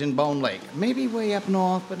muskies in Bone Lake? Maybe way up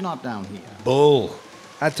north, but not down here. Bull.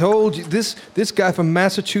 I told you, this guy from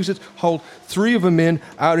Massachusetts hauled 3 of them in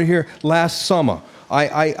out of here last summer.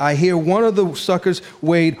 I hear one of the suckers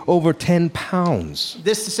weighed over 10 pounds.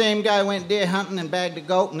 This the same guy went deer hunting and bagged a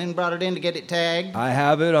goat and then brought it in to get it tagged? I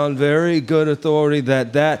have it on very good authority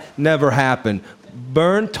that never happened.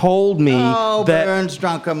 Byrne told me that... Byrne's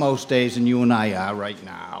drunker most days than you and I are right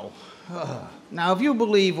now. Now, if you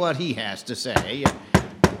believe what he has to say...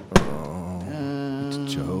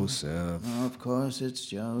 It's Joseph. Of course it's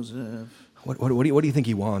Joseph. What do you think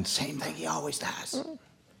he wants? Same thing he always does.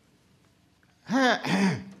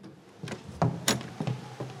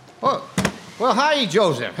 Well, hi,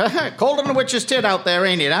 Joseph. Colder than a witch's tit out there,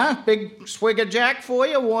 ain't it, huh? Big swig of Jack for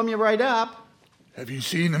you, warm you right up. Have you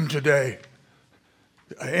seen them today?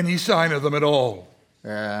 Any sign of them at all?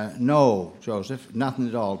 No, Joseph. Nothing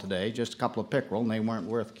at all today. Just a couple of pickerel, and they weren't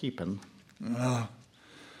worth keeping.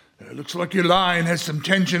 It looks like your line has some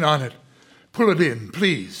tension on it. Pull it in,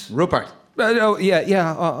 please. Rupert.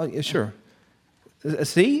 Sure.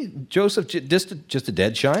 See, Joseph, just a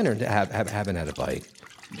dead shiner. Haven't had a bite.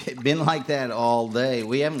 Been like that all day.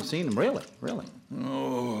 We haven't seen him, really.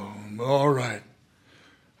 Oh, all right.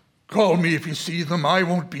 Call me if you see them. I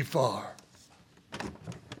won't be far.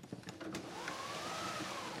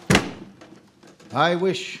 I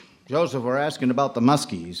wish Joseph were asking about the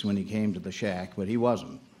muskies when he came to the shack, but he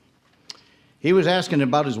wasn't. He was asking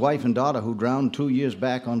about his wife and daughter who drowned 2 years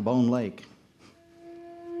back on Bone Lake.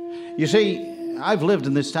 You see, I've lived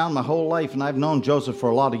in this town my whole life, and I've known Joseph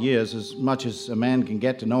for a lot of years, as much as a man can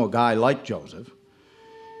get to know a guy like Joseph.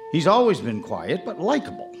 He's always been quiet, but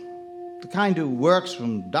likable. The kind who works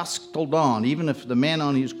from dusk till dawn, even if the men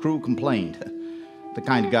on his crew complained. The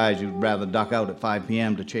kind of guys who'd rather duck out at 5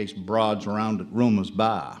 p.m. to chase broads around at Rumour's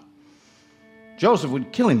bar. Joseph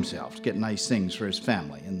would kill himself to get nice things for his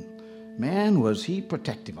family, and man, was he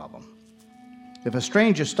protective of them. If a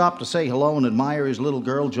stranger stopped to say hello and admire his little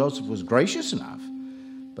girl, Joseph was gracious enough,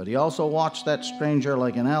 but he also watched that stranger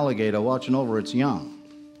like an alligator watching over its young.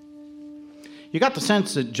 You got the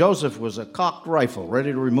sense that Joseph was a cocked rifle,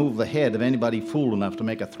 ready to remove the head of anybody fool enough to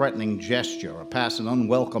make a threatening gesture or pass an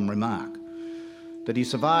unwelcome remark. That he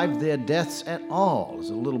survived their deaths at all is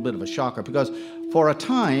a little bit of a shocker, because for a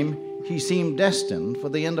time he seemed destined for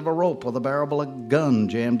the end of a rope or the barrel of a gun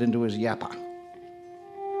jammed into his yapper.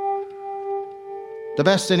 The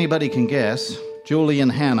best anybody can guess, Julie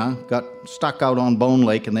and Hannah got stuck out on Bone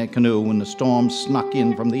Lake in their canoe when the storm snuck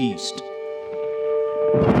in from the east.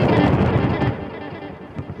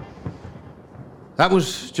 That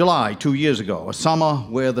was July 2 years ago, a summer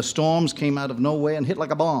where the storms came out of nowhere and hit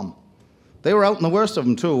like a bomb. They were out in the worst of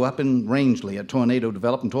them, too. Up in Rangeley, a tornado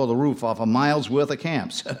developed and tore the roof off a mile's worth of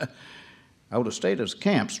camps. Out of state as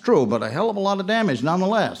camps, true, but a hell of a lot of damage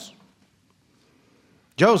nonetheless.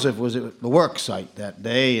 Joseph was at the work site that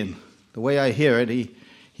day, and the way I hear it,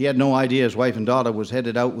 he had no idea his wife and daughter was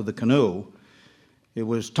headed out with the canoe. It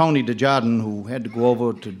was Tony Desjardins who had to go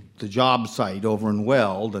over to the job site over in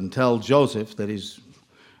Weld and tell Joseph that his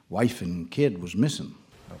wife and kid was missing.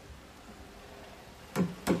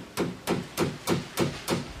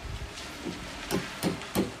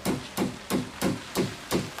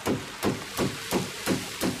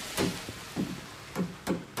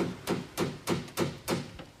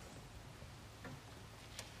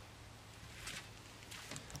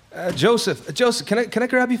 Joseph, can I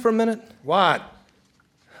grab you for a minute? What?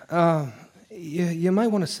 You might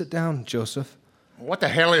want to sit down, Joseph. What the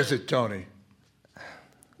hell is it, Tony?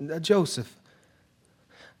 Joseph,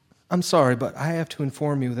 I'm sorry, but I have to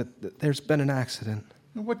inform you that there's been an accident.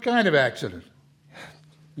 What kind of accident?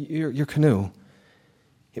 Your canoe.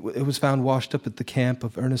 It was found washed up at the camp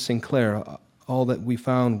of Ernest Sinclair. All that we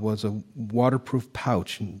found was a waterproof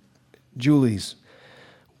pouch and Julie's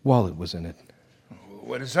wallet was in it.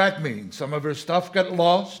 What does that mean? Some of her stuff got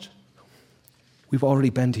lost? We've already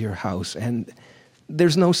been to your house, and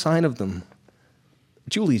there's no sign of them.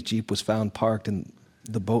 Julie's Jeep was found parked in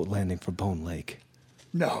the boat landing for Bone Lake.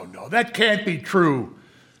 No, that can't be true.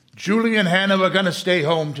 Julie and Hannah were going to stay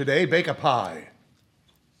home today, bake a pie.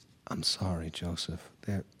 I'm sorry, Joseph.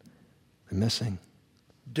 They're missing.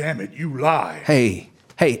 Damn it, you lie. Hey,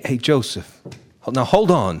 Joseph. Now,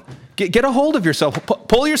 hold on. Get a hold of yourself.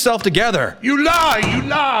 Pull yourself together. You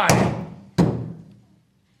lie!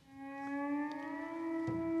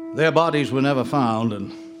 Their bodies were never found,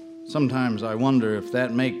 and sometimes I wonder if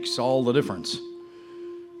that makes all the difference.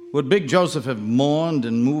 Would Big Joseph have mourned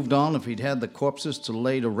and moved on if he'd had the corpses to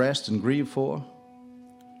lay to rest and grieve for?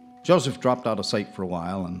 Joseph dropped out of sight for a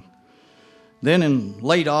while, and then in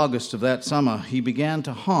late August of that summer, he began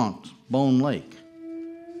to haunt Bone Lake.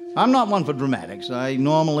 I'm not one for dramatics. I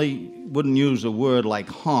normally wouldn't use a word like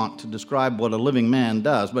haunt to describe what a living man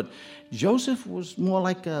does, but Joseph was more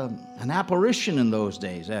like an apparition in those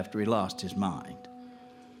days after he lost his mind.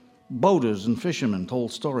 Boaters and fishermen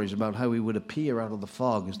told stories about how he would appear out of the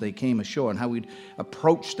fog as they came ashore and how he'd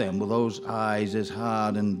approach them with those eyes as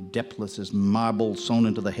hard and depthless as marble sewn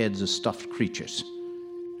into the heads of stuffed creatures.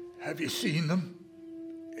 Have you seen them?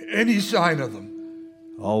 Any sign of them?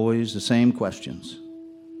 Always the same questions.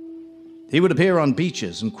 He would appear on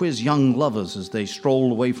beaches and quiz young lovers as they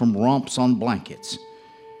strolled away from romps on blankets.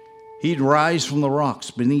 He'd rise from the rocks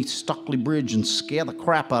beneath Stockley Bridge and scare the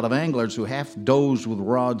crap out of anglers who half dozed with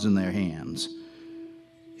rods in their hands.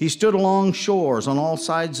 He stood along shores on all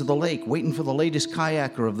sides of the lake, waiting for the latest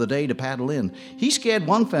kayaker of the day to paddle in. He scared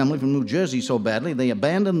one family from New Jersey so badly they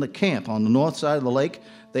abandoned the camp on the north side of the lake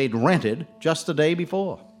they'd rented just the day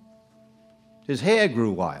before. His hair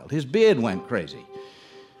grew wild. His beard went crazy.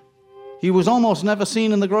 He was almost never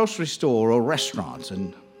seen in the grocery store or restaurants,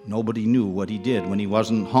 and nobody knew what he did when he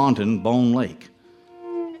wasn't haunting Bone Lake.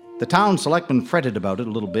 The town selectmen fretted about it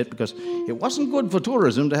a little bit because it wasn't good for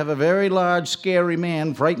tourism to have a very large, scary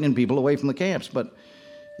man frightening people away from the camps, but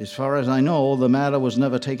as far as I know, the matter was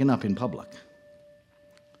never taken up in public.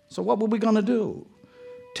 So what were we going to do?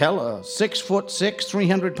 Tell a 6'6",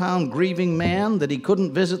 300-pound grieving man that he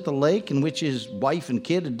couldn't visit the lake in which his wife and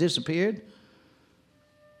kid had disappeared?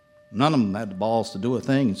 None of them had the balls to do a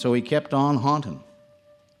thing, and so he kept on haunting.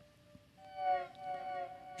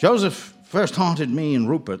 Joseph first haunted me and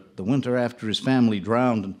Rupert the winter after his family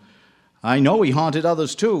drowned, and I know he haunted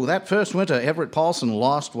others too. That first winter, Everett Paulson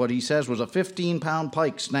lost what he says was a 15-pound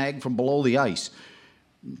pike snagged from below the ice.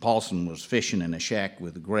 Paulson was fishing in a shack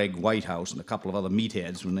with Greg Whitehouse and a couple of other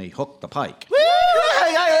meatheads when they hooked the pike. Woo!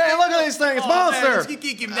 Hey, look at this thing. It's monster. Man,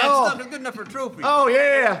 keep that stuff. It's good enough for a trophy. Oh,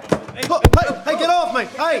 yeah. Hey, get off me.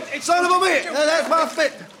 Hey, son of a bitch. That's my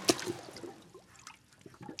fit.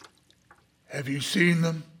 Have you seen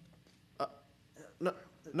them?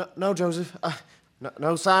 No, Joseph.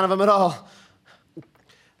 No sign of them at all.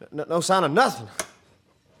 No sign of nothing.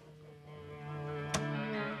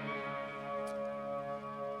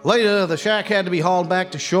 Later, the shack had to be hauled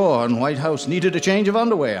back to shore, and Whitehouse needed a change of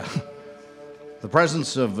underwear. The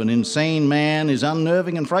presence of an insane man is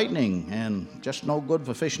unnerving and frightening, and just no good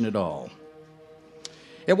for fishing at all.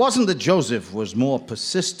 It wasn't that Joseph was more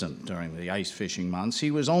persistent during the ice fishing months. He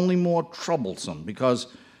was only more troublesome because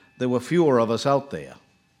there were fewer of us out there.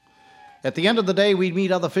 At the end of the day, we'd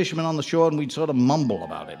meet other fishermen on the shore and we'd sort of mumble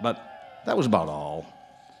about it, but that was about all.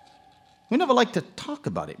 We never liked to talk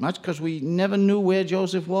about it much because we never knew where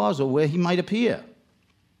Joseph was or where he might appear.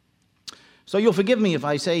 So you'll forgive me if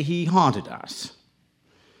I say he haunted us.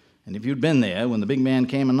 And if you'd been there when the big man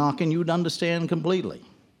came a-knocking, you'd understand completely.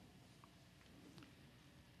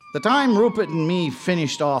 The time Rupert and me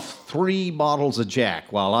finished off 3 bottles of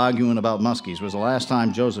Jack while arguing about muskies was the last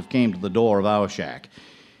time Joseph came to the door of our shack.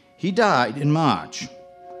 He died in March.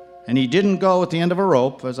 And he didn't go at the end of a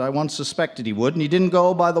rope, as I once suspected he would, and he didn't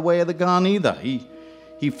go by the way of the gun either.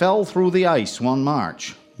 He fell through the ice one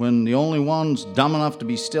March, when the only ones dumb enough to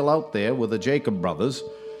be still out there were the Jacob brothers,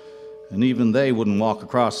 and even they wouldn't walk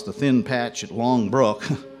across the thin patch at Long Brook.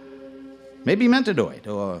 Maybe he meant to do it,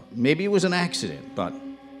 or maybe it was an accident, but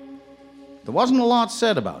there wasn't a lot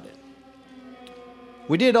said about it.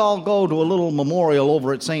 We did all go to a little memorial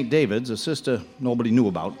over at St. David's. A sister nobody knew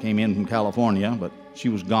about came in from California, but she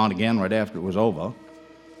was gone again right after it was over.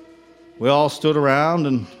 We all stood around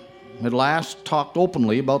and at last talked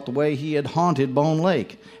openly about the way he had haunted Bone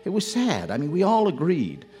Lake. It was sad. I mean, we all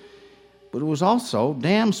agreed. But it was also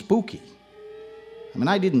damn spooky. I mean,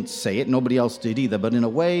 I didn't say it, nobody else did either, but in a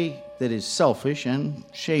way that is selfish and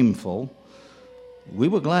shameful, we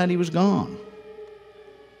were glad he was gone.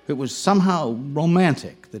 It was somehow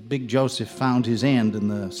romantic that Big Joseph found his end in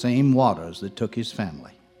the same waters that took his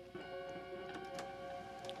family.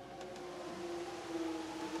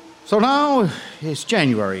 So now it's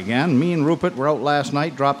January again. Me and Rupert were out last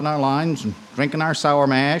night dropping our lines and drinking our sour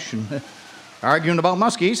mash and arguing about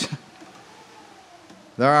muskies.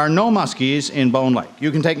 There are no muskies in Bone Lake.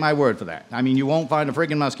 You can take my word for that. I mean, you won't find a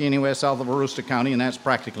friggin' muskie anywhere south of Aroostook County, and that's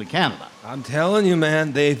practically Canada. I'm telling you,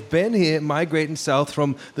 man, they've been here migrating south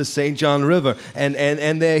from the St. John River,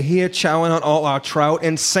 and they're here chowing on all our trout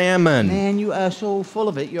and salmon. Man, you are so full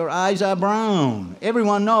of it, your eyes are brown.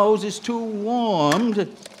 Everyone knows it's too warm to...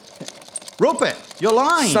 Rupert, you're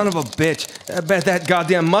lying. Son of a bitch. I bet that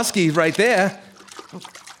goddamn muskie's right there.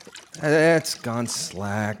 That's gone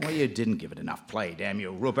slack. Well, you didn't give it enough play, damn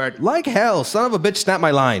you, Rupert. Like hell, son of a bitch snapped my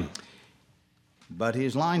line. But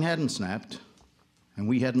his line hadn't snapped, and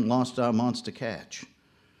we hadn't lost our monster catch.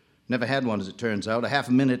 Never had one, as it turns out. A half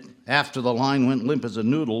a minute after the line went limp as a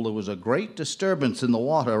noodle, there was a great disturbance in the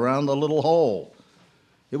water around the little hole.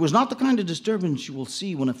 It was not the kind of disturbance you will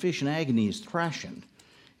see when a fish in agony is thrashing.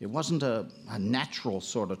 It wasn't a natural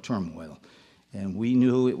sort of turmoil, and we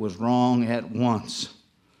knew it was wrong at once.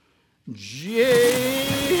 Jesus,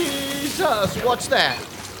 what's that?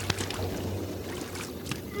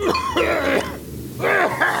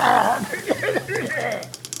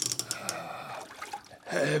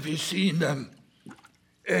 Have you seen them?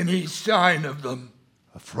 Any sign of them?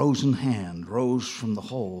 A frozen hand rose from the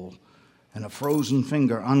hole, and a frozen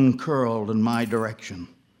finger uncurled in my direction.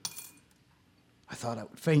 I thought I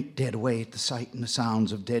would faint dead away at the sight and the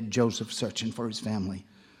sounds of dead Joseph searching for his family.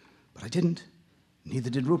 But I didn't. Neither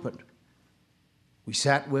did Rupert. We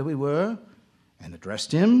sat where we were and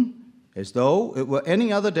addressed him as though it were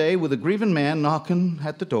any other day with a grieving man knocking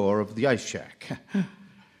at the door of the ice shack.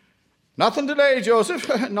 Nothing today,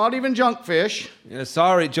 Joseph. Not even junk fish. Yeah,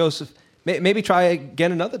 sorry, Joseph. Maybe try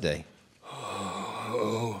again another day.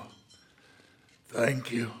 Oh,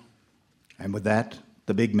 thank you. And with that,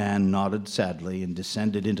 the big man nodded sadly and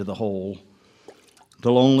descended into the hole,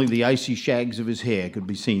 till only the icy shags of his hair could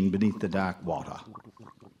be seen beneath the dark water.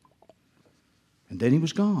 And then he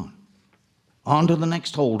was gone, on to the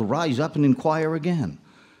next hole to rise up and inquire again.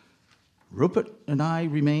 Rupert and I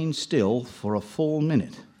remained still for a full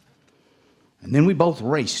minute. And then we both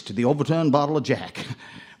raced to the overturned bottle of Jack.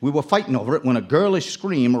 We were fighting over it when a girlish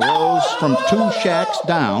scream arose from 2 shacks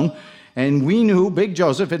down, and we knew Big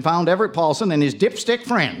Joseph had found Everett Paulson and his dipstick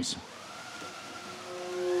friends.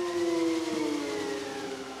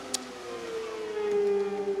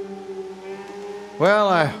 Well,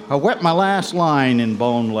 I wet my last line in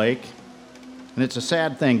Bone Lake, and it's a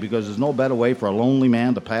sad thing because there's no better way for a lonely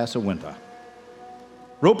man to pass a winter.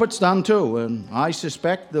 Rupert's done too, and I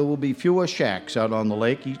suspect there will be fewer shacks out on the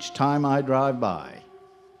lake each time I drive by.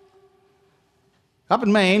 Up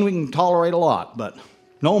in Maine, we can tolerate a lot, but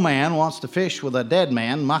no man wants to fish with a dead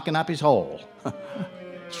man mucking up his hole.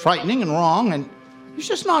 It's frightening and wrong, and it's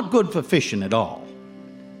just not good for fishing at all.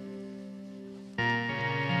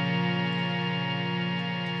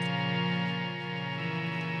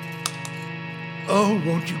 Oh,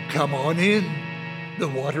 won't you come on in? The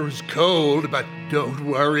water is cold, but don't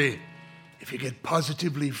worry. If you get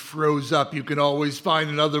positively froze up, you can always find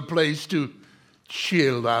another place to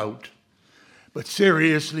chill out. But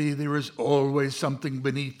seriously, there is always something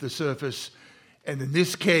beneath the surface, and in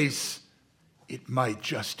this case, it might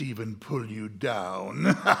just even pull you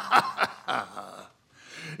down.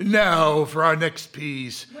 Now, for our next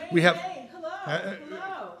piece, we have...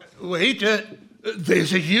 Hello. Wait,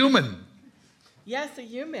 there's a human. Yes, a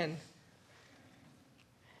human.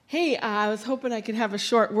 Hey, I was hoping I could have a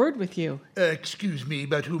short word with you. Excuse me,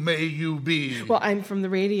 but who may you be? Well, I'm from the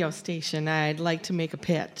radio station. I'd like to make a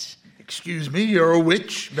pitch. Excuse me, you're a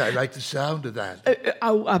witch? I like the sound of that.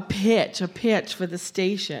 A pitch for the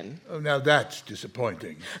station. Oh, now that's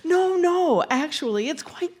disappointing. No, actually, it's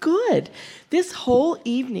quite good. This whole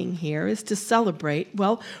evening here is to celebrate,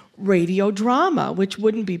 well, radio drama, which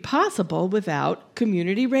wouldn't be possible without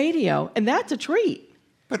community radio, and that's a treat.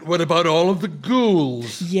 But what about all of the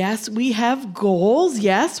ghouls? Yes, we have goals.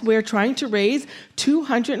 Yes, we're trying to raise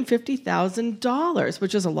 $250,000,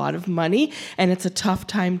 which is a lot of money, and it's a tough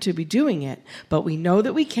time to be doing it. But we know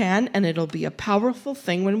that we can, and it'll be a powerful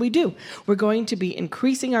thing when we do. We're going to be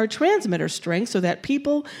increasing our transmitter strength so that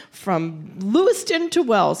people from Lewiston to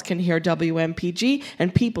Wells can hear WMPG,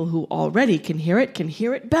 and people who already can hear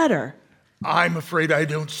it better. I'm afraid I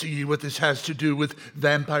don't see what this has to do with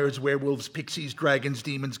vampires, werewolves, pixies, dragons,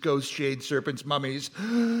 demons, ghosts, shades, serpents, mummies,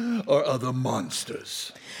 or other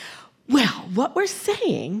monsters. Well, what we're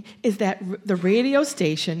saying is that the radio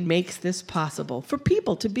station makes this possible for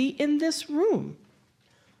people to be in this room.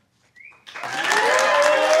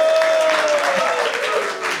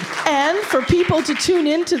 And for people to tune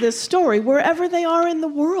into this story wherever they are in the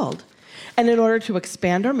world. And in order to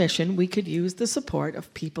expand our mission, we could use the support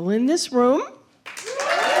of people in this room,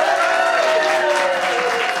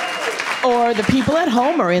 or the people at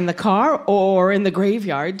home, or in the car, or in the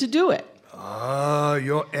graveyard to do it. Ah,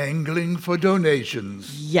 you're angling for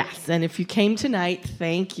donations. Yes, and if you came tonight,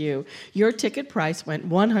 thank you. Your ticket price went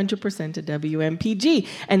 100% to WMPG.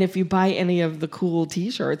 And if you buy any of the cool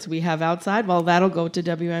t-shirts we have outside, well, that'll go to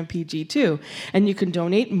WMPG too. And you can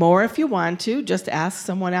donate more if you want to. Just ask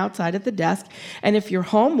someone outside at the desk. And if you're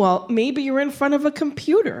home, well, maybe you're in front of a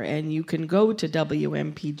computer and you can go to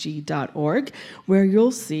WMPG.org where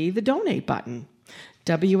you'll see the donate button.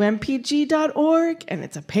 WMPG.org, and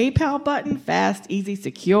it's a PayPal button, fast, easy,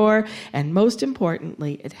 secure, and most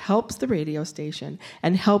importantly, it helps the radio station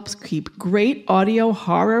and helps keep great audio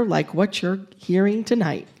horror like what you're hearing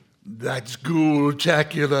tonight. That's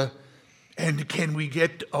ghoul-tacular. And can we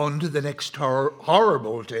get on to the next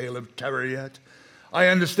horrible tale of terror yet? I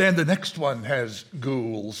understand the next one has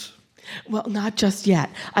ghouls. Well, not just yet.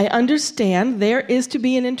 I understand there is to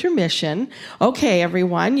be an intermission. Okay,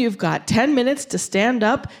 everyone, you've got 10 minutes to stand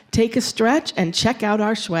up, take a stretch, and check out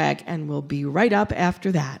our swag, and we'll be right up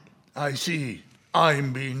after that. I see.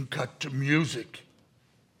 I'm being cut to music.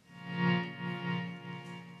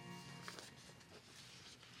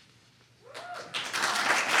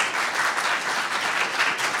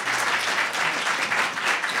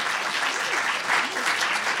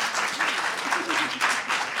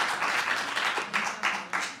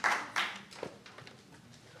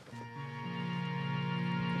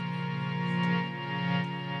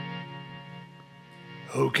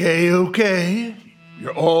 Okay.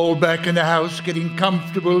 You're all back in the house getting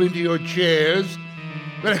comfortable into your chairs.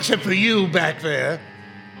 Well, except for you back there.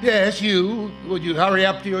 Yes, you. Would you hurry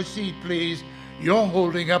up to your seat, please? You're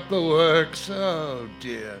holding up the works. Oh,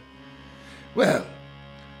 dear. Well,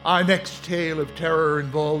 our next tale of terror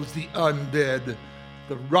involves the undead,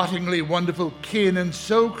 the rottingly wonderful kin and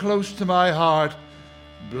so close to my heart,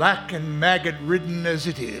 black and maggot-ridden as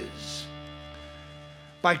it is.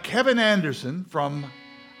 By Kevin Anderson from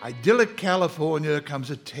idyllic California comes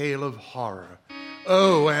a tale of horror.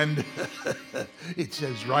 Oh, and it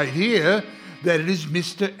says right here that it is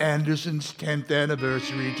Mr. Anderson's 10th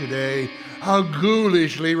anniversary today. How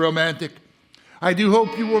ghoulishly romantic. I do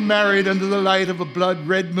hope you were married under the light of a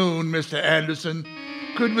blood-red moon, Mr. Anderson.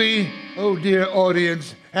 Could we, oh dear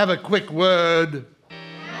audience, have a quick word?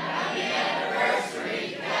 Happy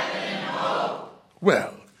anniversary, Kevin and Hope.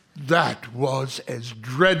 Well, that was as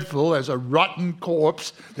dreadful as a rotten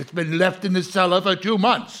corpse that's been left in the cellar for 2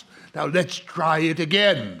 months. Now let's try it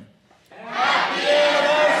again. Happy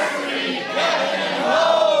anniversary, Kevin and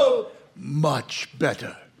Hope! Much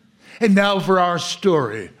better. And now for our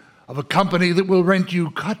story of a company that will rent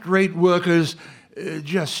you cut-rate workers.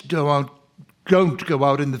 Just don't go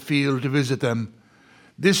out in the field to visit them.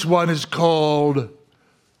 This one is called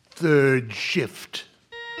Third Shift.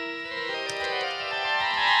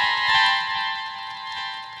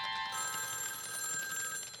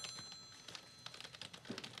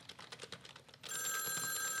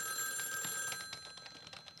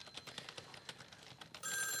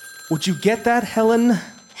 Would you get that, Helen?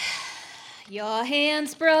 Your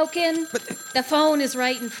hand's broken. The phone is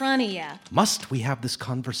right in front of you. Must we have this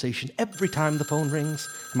conversation every time the phone rings?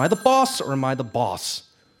 Am I the boss or am I the boss?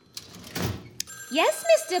 Yes,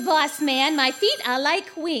 Mr. Bossman. My feet are like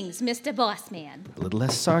wings, Mr. Bossman. A little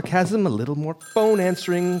less sarcasm, a little more phone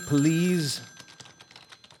answering, please.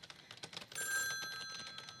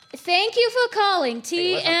 Thank you for calling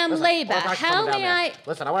TM Labor. How may I...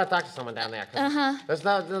 Listen, I want to talk to someone down there. Uh-huh.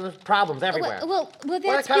 There's problems everywhere. Well, that's...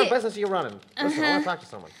 What kind of business are you running? Listen, I want to talk to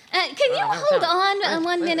someone. Can you hold on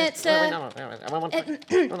 1 minute, sir? No.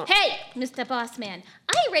 Hey, Mr. Bossman.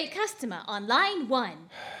 Irate customer on line 1.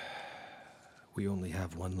 We only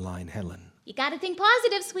have one line, Helen. You gotta think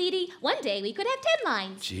positive, sweetie. One day we could have 10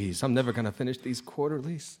 lines. Jeez, I'm never gonna finish these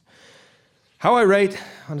quarterlies. How I rate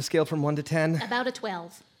on a scale from 1 to 10? About a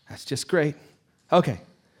 12. That's just great. Okay,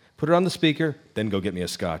 put her on the speaker, then go get me a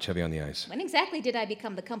scotch, heavy on the ice. When exactly did I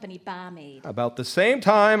become the company barmaid? About the same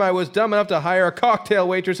time I was dumb enough to hire a cocktail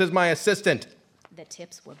waitress as my assistant. The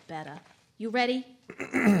tips were better. You ready?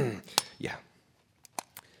 Yeah.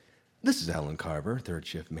 This is Alan Carver, third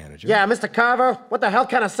shift manager. Yeah, Mr. Carver, what the hell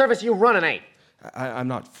kind of service you running, eh? I'm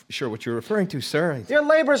not sure what you're referring to, sir. Your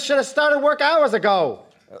laborers should have started work hours ago.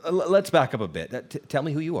 Let's back up a bit. Tell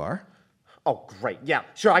me who you are. Oh, great. Yeah,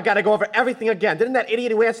 sure, I gotta go over everything again. Didn't that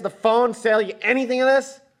idiot who answered the phone sell you anything of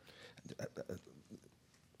this?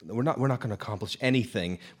 We're not going to accomplish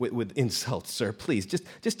anything with insults, sir. Please,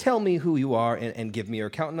 just tell me who you are and give me your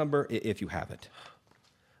account number if you have it.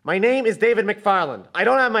 My name is David McFarland. I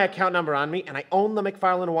don't have my account number on me, and I own the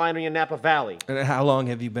McFarland Winery in Napa Valley. And how long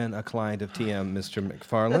have you been a client of TM, Mr.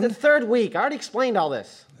 McFarland? The third week. I already explained all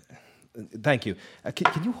this. Thank you.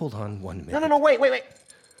 Can you hold on 1 minute? No, wait.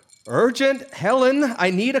 Urgent, Helen, I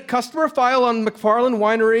need a customer file on McFarland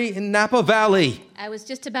Winery in Napa Valley. I was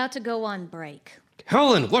just about to go on break.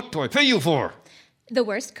 Helen, what do I pay you for? The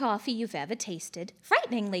worst coffee you've ever tasted,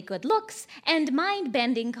 frighteningly good looks, and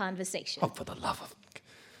mind-bending conversation. Oh, for the love of...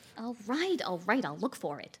 All right, I'll look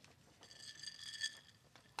for it.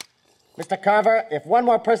 Mr. Carver, if one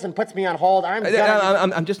more person puts me on hold, I'm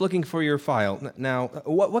gonna... I'm just looking for your file. Now,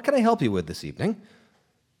 what can I help you with this evening?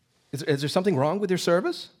 Is there something wrong with your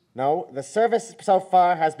service? No, the service so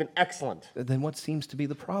far has been excellent. Then what seems to be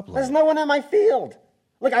the problem? There's no one in my field.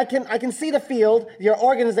 Look, I can see the field your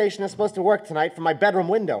organization is supposed to work tonight from my bedroom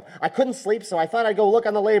window. I couldn't sleep, so I thought I'd go look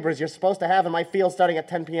on the laborers you're supposed to have in my field starting at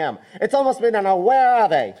 10 p.m. It's almost midnight now. Where are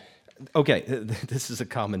they? Okay, this is a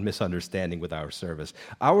common misunderstanding with our service.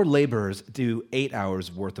 Our laborers do 8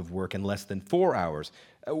 hours worth of work in less than 4 hours.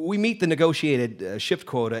 We meet the negotiated shift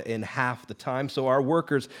quota in half the time, so our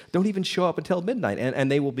workers don't even show up until midnight,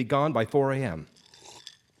 and they will be gone by 4 a.m.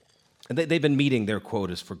 They've been meeting their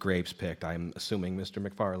quotas for grapes picked, I'm assuming, Mr.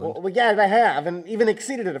 McFarland. Well, yeah, they have, and even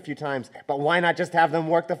exceeded it a few times. But why not just have them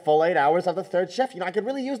work the full 8 hours of the third shift? I could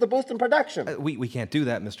really use the boost in production. We can't do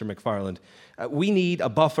that, Mr. McFarland. We need a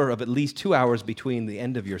buffer of at least 2 hours between the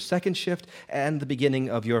end of your second shift and the beginning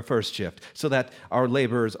of your first shift, so that our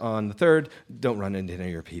laborers on the third don't run into any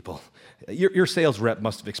of your people. Your sales rep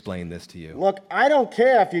must have explained this to you. Look, I don't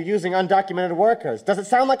care if you're using undocumented workers. Does it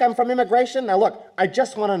sound like I'm from immigration? Now look, I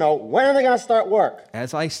just want to know, when are they going to start work?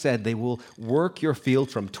 As I said, they will work your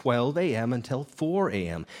field from 12 a.m. until 4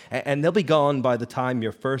 a.m., and they'll be gone by the time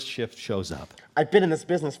your first shift shows up. I've been in this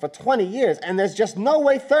business for 20 years, and there's just no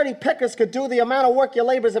way 30 pickers could do the amount of work your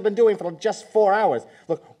laborers have been doing for just 4 hours.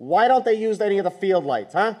 Look, why don't they use any of the field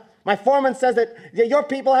lights, huh? My foreman says that your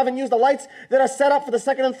people haven't used the lights that are set up for the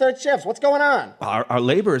second and third shifts. What's going on? Our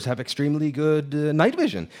laborers have extremely good night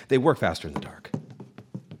vision. They work faster in the dark.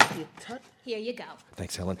 Here you go.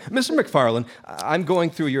 Thanks, Helen. Mr. McFarland, I'm going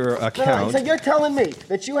through your account. So you're telling me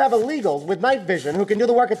that you have illegals with night vision who can do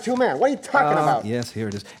the work of 2 men. What are you talking about? Yes, here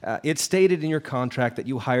it is. It's stated in your contract that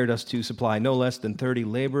you hired us to supply no less than 30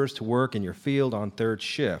 laborers to work in your field on third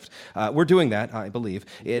shift. We're doing that, I believe.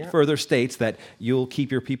 It further states that you'll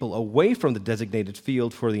keep your people away from the designated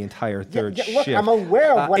field for the entire third look, shift. I'm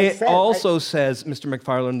aware of what it says. It also says, Mr.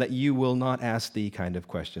 McFarland, that you will not ask the kind of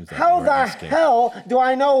questions that How you're the asking. hell do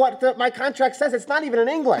I know what my contract says? It's not even in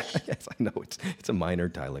English. Yes, I know. It's a minor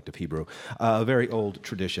dialect of Hebrew, a very old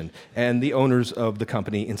tradition, and the owners of the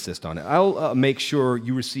company insist on it. I'll make sure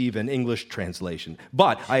you receive an English translation,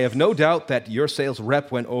 but I have no doubt that your sales rep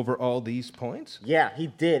went over all these points. Yeah, he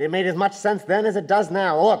did. It made as much sense then as it does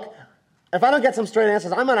now. Look, if I don't get some straight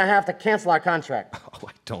answers, I'm going to have to cancel our contract. Oh,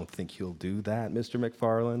 I don't think you'll do that, Mr.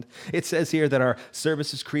 McFarland. It says here that our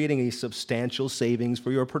service is creating a substantial savings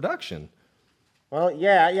for your production. Well,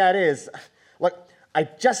 yeah, it is. Look,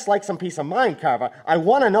 I'd just like some peace of mind, Carver. I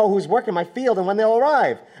want to know who's working my field and when they'll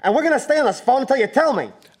arrive. And we're going to stay on this phone until you tell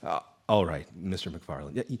me. All right, Mr.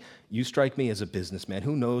 McFarland. You strike me as a businessman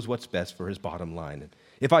who knows what's best for his bottom line. And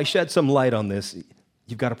if I shed some light on this,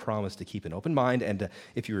 you've got to promise to keep an open mind. And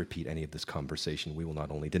if you repeat any of this conversation, we will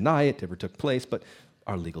not only deny it ever took place, but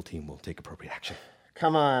our legal team will take appropriate action.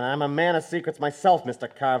 Come on, I'm a man of secrets myself, Mr.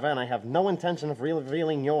 Carver, and I have no intention of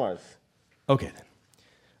revealing yours. Okay,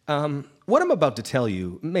 then. What I'm about to tell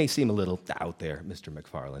you may seem a little out there, Mr.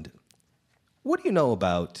 McFarland. What do you know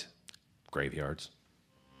about graveyards?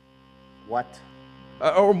 What?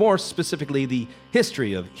 Or more specifically, the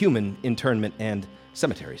history of human internment and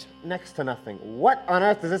cemeteries. Next to nothing. What on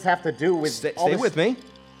earth does this have to do with Stay with me.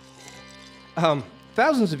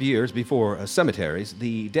 Thousands of years before cemeteries,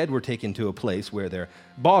 the dead were taken to a place where their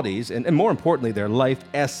bodies, and more importantly, their life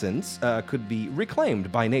essence, could be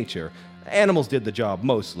reclaimed by nature. Animals did the job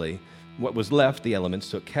mostly. What was left, the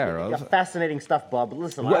elements took care of. Yeah, fascinating stuff, Bob.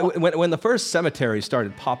 Listen, when the first cemeteries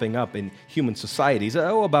started popping up in human societies,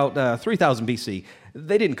 about 3000 BC,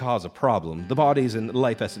 they didn't cause a problem. The bodies and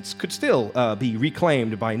life essence could still be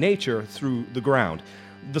reclaimed by nature through the ground.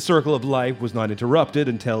 The circle of life was not interrupted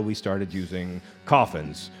until we started using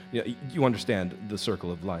coffins. You understand the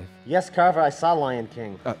circle of life? Yes, Carver, I saw Lion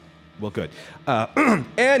King. Well, good.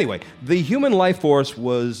 Anyway, the human life force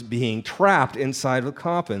was being trapped inside the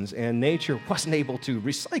coffins, and nature wasn't able to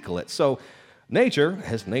recycle it. So nature,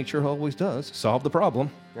 as nature always does, solved the problem.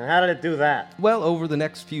 And how did it do that? Well, over the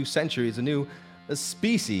next few centuries, a new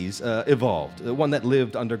species evolved, one that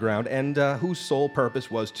lived underground and whose sole purpose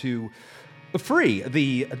was to free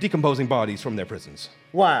the decomposing bodies from their prisons.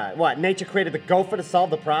 Why? What? Nature created the gopher to solve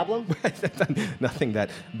the problem? Nothing that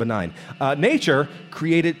benign. Nature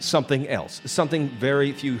created something else, something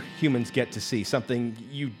very few humans get to see, something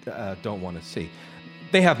you don't want to see.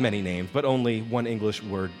 They have many names, but only one English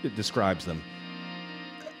word describes them.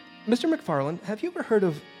 Mr. McFarland, have you ever heard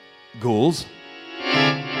of ghouls?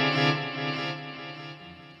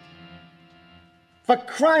 For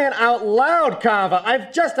crying out loud, Carver!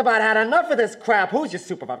 I've just about had enough of this crap. Who's your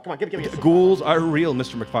supervisor? Come on, give me your supervisor. Ghouls are real,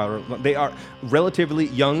 Mr. McFarland. They are relatively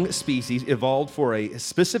young species evolved for a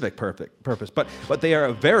specific purpose, but they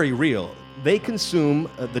are very real. They consume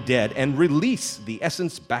the dead and release the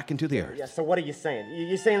essence back into the earth. Yeah, so what are you saying?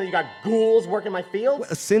 You're saying that you got ghouls working my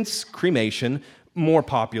fields? Since cremation has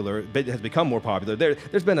become more popular,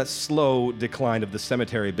 there's been a slow decline of the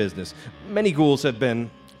cemetery business. Many ghouls have been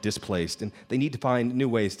displaced, and they need to find new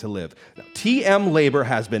ways to live. Now, TM Labor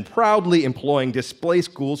has been proudly employing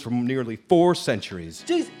displaced ghouls for nearly 4 centuries.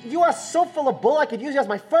 Jeez, you are so full of bull, I could use you as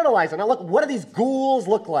my fertilizer. Now look, what do these ghouls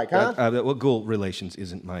look like, huh? Well, ghoul relations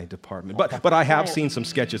isn't my department, but I have seen some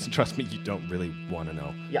sketches, and trust me, you don't really want to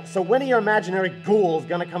know. Yeah, so when are your imaginary ghouls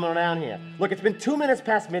gonna come around here? Look, it's been 2 minutes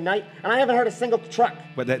past midnight, and I haven't heard a single truck.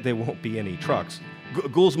 But there won't be any trucks.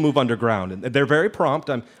 Ghouls move underground, and they're very prompt.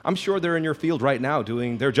 I'm sure they're in your field right now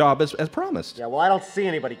doing their job as promised. Yeah, well, I don't see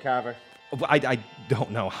anybody, Carver. I don't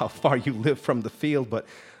know how far you live from the field, but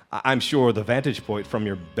I'm sure the vantage point from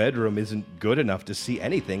your bedroom isn't good enough to see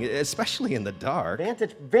anything, especially in the dark.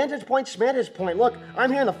 Vantage point, schmantage point. Look,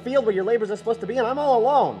 I'm here in the field where your laborers are supposed to be, and I'm all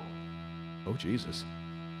alone. Oh, Jesus.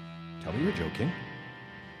 Tell me you're joking.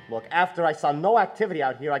 Look, after I saw no activity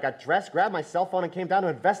out here, I got dressed, grabbed my cell phone, and came down to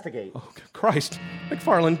investigate. Oh, Christ.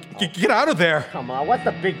 McFarland, get out of there. Come on, what's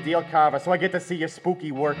the big deal, Carver, so I get to see your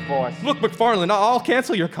spooky workforce? Look, McFarland, I'll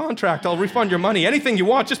cancel your contract. I'll refund your money. Anything you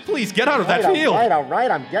want, just please get out of that field. All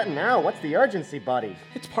right, I'm getting out. What's the urgency, buddy?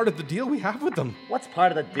 It's part of the deal we have with them. What's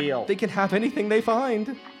part of the deal? They can have anything they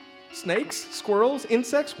find. Snakes, squirrels,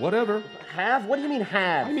 insects, whatever. Have? What do you mean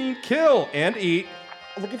have? I mean kill and eat.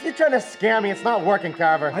 Look, if you're trying to scare me, it's not working,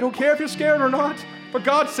 Carver. I don't care if you're scared or not. For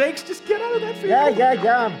God's sakes, just get out of that field.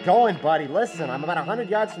 Yeah, I'm going, buddy. Listen, I'm about 100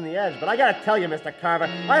 yards from the edge, but I gotta tell you, Mr. Carver,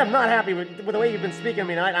 I am not happy with the way you've been speaking to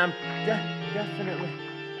me tonight. I'm definitely...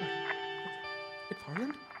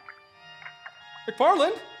 McFarland?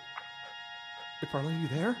 McFarland? McFarland, are you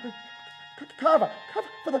there? Carver,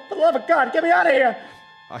 for the love of God, get me out of here!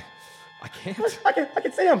 I can't. I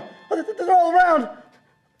can see them. They're all around.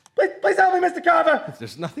 Please help me, Mr. Carver.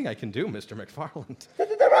 There's nothing I can do, Mr. McFarland.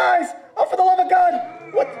 Their eyes! Oh, for the love of God!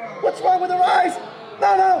 What's wrong with their eyes?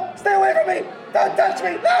 No! Stay away from me! Don't touch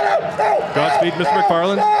me! No! Godspeed, Mr.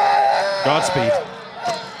 McFarland. No! Godspeed.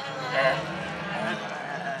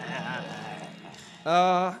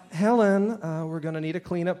 Helen, we're gonna need a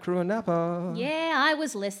cleanup crew in Napa. Yeah, I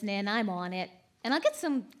was listening. I'm on it. And I'll get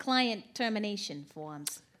some client termination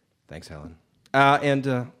forms. Thanks, Helen. And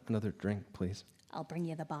another drink, please. I'll bring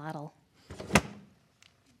you the bottle.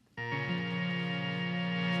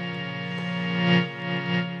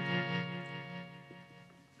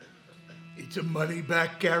 It's a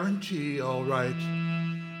money-back guarantee, all right.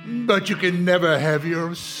 But you can never have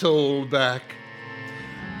your soul back.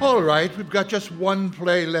 All right, we've got just one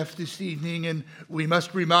play left this evening, and we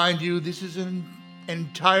must remind you this is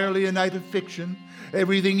entirely a night of fiction.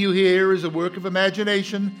 Everything you hear is a work of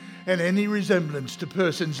imagination, and any resemblance to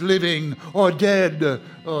persons living or dead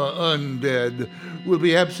or undead will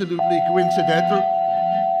be absolutely coincidental.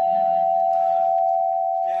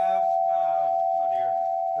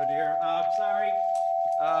 Oh dear.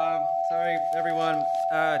 Sorry, everyone.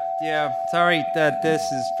 Sorry that this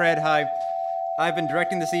is Fred. Hi. I've been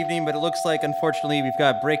directing this evening, but it looks like, unfortunately, we've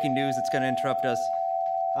got breaking news that's going to interrupt us.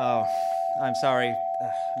 Oh, I'm sorry.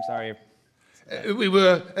 We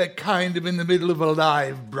were kind of in the middle of a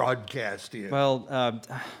live broadcast here. Well,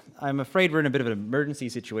 I'm afraid we're in a bit of an emergency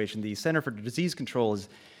situation. The Center for Disease Control has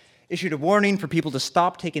issued a warning for people to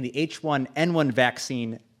stop taking the H1N1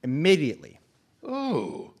 vaccine immediately.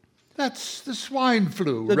 Oh, that's the swine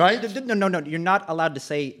flu, right? No. You're not allowed to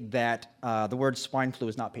say that the word swine flu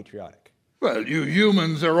is not patriotic. Well, you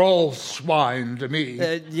humans are all swine to me.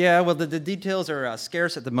 The details are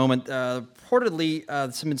scarce at the moment.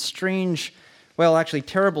 Reportedly, some strange... well, actually,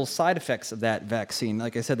 terrible side effects of that vaccine.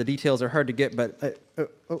 Like I said, the details are hard to get, but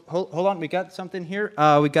hold on, we got something here.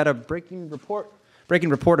 We got a breaking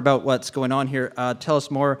report about what's going on here. Tell us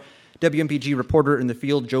more. WMPG reporter in the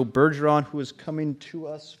field, Joe Bergeron, who is coming to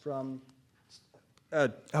us from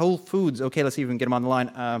Whole Foods. Okay, let's see if we can get him on the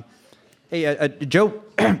line. Hey, Joe,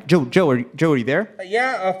 Joe, are you there?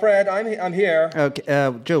 Yeah, Fred, I'm here.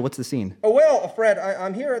 Okay, Joe, what's the scene? Oh, well, Fred,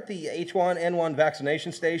 I'm here at the H1N1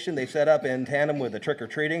 vaccination station they've set up in tandem with the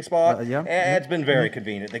trick-or-treating spot. Yeah? And it's been very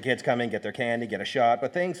convenient. The kids come in, get their candy, get a shot,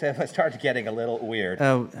 but things have started getting a little weird.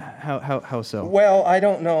 How so? Well, I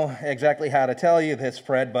don't know exactly how to tell you this,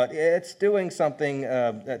 Fred, but it's doing something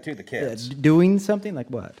to the kids. Doing something? Like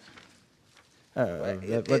what?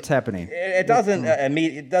 What's happening? It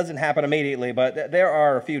doesn't happen immediately, but there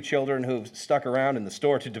are a few children who've stuck around in the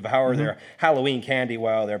store to devour their Halloween candy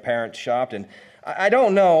while their parents shopped. And I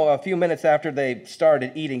don't know, a few minutes after they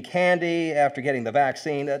started eating candy, after getting the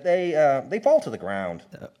vaccine, they fall to the ground.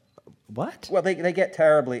 What? Well, they get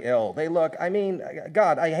terribly ill. They look, I mean,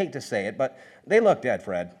 God, I hate to say it, but they look dead,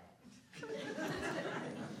 Fred.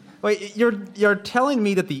 Wait, you're telling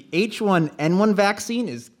me that the H1N1 vaccine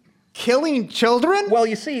is killing children? Well,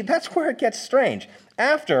 you see, that's where it gets strange.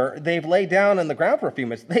 After they've laid down on the ground for a few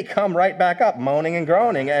minutes, they come right back up, moaning and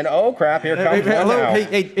groaning, and oh crap, here comes one hello, now.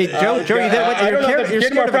 Hey, Joe, you there? What, you're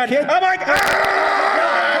scared of a kid? Oh my God!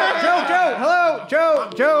 Joe.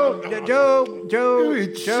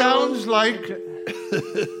 It sounds like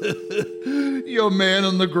your man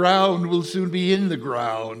on the ground will soon be in the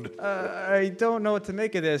ground. I don't know what to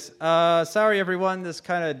make of this. Sorry, everyone. This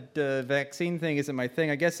kind of vaccine thing isn't my thing.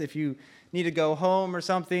 I guess if you need to go home or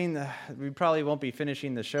something, we probably won't be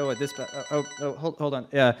finishing the show at this. Hold on.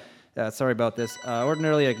 Yeah, sorry about this.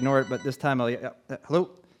 Ordinarily, I ignore it, but this time I'll. Hello?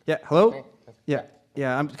 Yeah, hello? Yeah.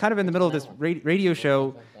 I'm kind of in the middle of this radio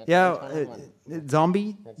show. Yeah,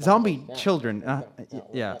 zombie children.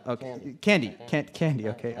 Yeah, okay. Candy.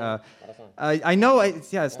 Okay. I know.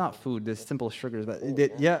 It's not food. It's simple sugars, but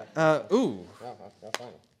ooh.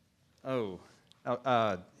 Oh. All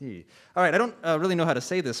right. I don't really know how to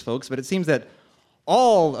say this, folks, but it seems that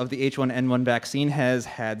all of the H1N1 vaccine has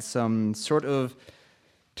had some sort of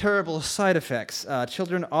terrible side effects.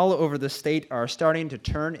 Children all over the state are starting to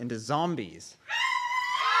turn into zombies.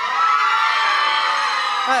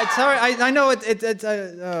 Sorry, I know it's.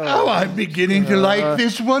 I'm beginning to like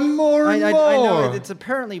this one more and more. I know it's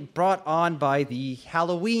apparently brought on by the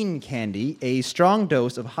Halloween candy, a strong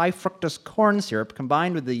dose of high fructose corn syrup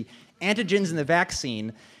combined with the antigens in the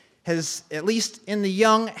vaccine has, at least in the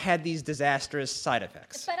young, had these disastrous side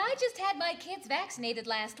effects. But I just had my kids vaccinated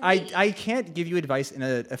last week. I can't give you advice in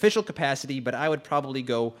an official capacity, but I would probably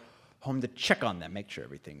go home to check on them, make sure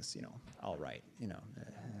everything's, all right,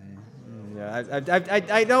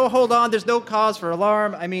 I know, hold on, there's no cause for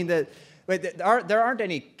alarm. I mean, there aren't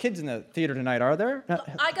any kids in the theater tonight, are there?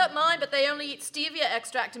 I got mine, but they only eat stevia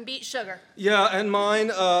extract and beet sugar. Yeah, and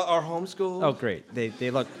mine are homeschooled. Oh, great. They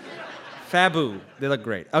look fabu. They look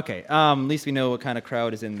great. Okay, at least we know what kind of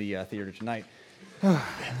crowd is in the theater tonight.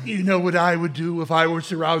 You know what I would do if I were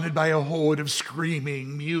surrounded by a horde of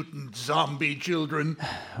screaming, mutant, zombie children?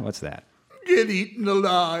 What's that? Get eaten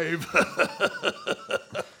alive.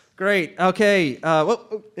 Great. Okay.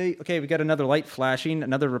 Okay. We got another light flashing.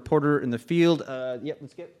 Another reporter in the field.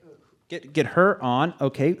 Let's get her on.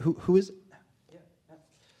 Okay. Who is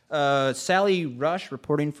it? Sally Rush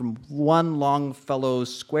reporting from One Longfellow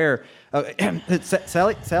Square.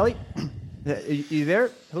 Sally, you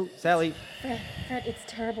there? Who? Sally. Fred, it's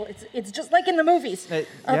terrible. It's just like in the movies.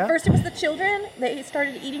 Yeah? First it was the children. They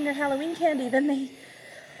started eating their Halloween candy. Then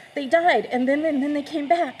they died, and then they came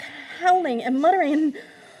back, howling and muttering.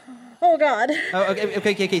 Oh, God.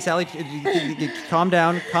 Okay, Sally, calm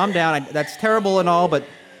down. That's terrible and all, but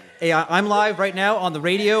hey, I'm live right now on the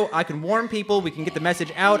radio. I can warn people. We can get the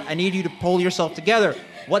message out. I need you to pull yourself together.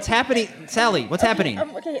 What's happening? Sally, what's happening?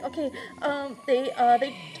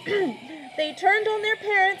 They turned on their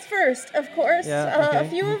parents first, of course. Yeah, okay. A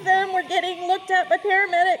few of them were getting looked at by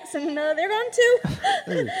paramedics, and they're gone too.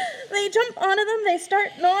 They jump onto them. They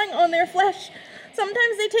start gnawing on their flesh.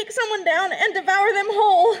 Sometimes they take someone down and devour them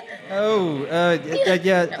whole. That's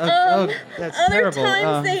Other terrible.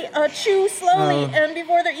 times they chew slowly, and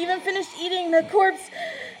before they're even finished eating, the corpse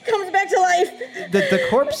comes back to life. The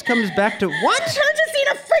corpse comes back to what? Haven't you seen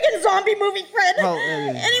a friggin' zombie movie, Fred? Well,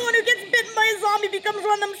 Anyone who gets bitten by a zombie becomes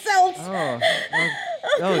one themselves. Oh,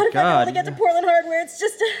 if I could only get to Portland Hardware. It's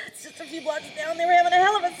just a few blocks down. They were having a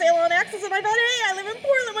hell of a sale on axes, and I thought, hey, I live in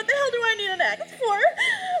Portland. What the hell do I need an axe for?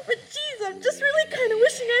 But geez, I'm just really kind of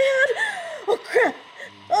wishing I had.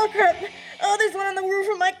 Oh crap! Oh, there's one on the roof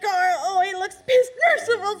of my car. Oh, he looks pissed.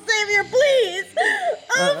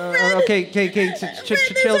 Okay,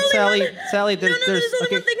 chill, Sally. Sally, there's there's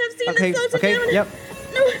only one thing I've seen that slows it down. Yep.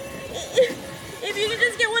 No, if you could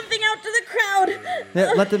just get one thing out to the crowd.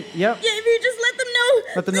 Yeah, let them. Yep. Yeah, if you just let them know.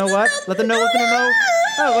 Let them know what? Let them know. Let them know.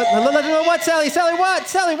 Oh, let them know what, Sally? Sally, what?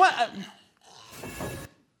 Sally, what?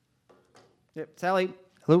 Yep, Sally.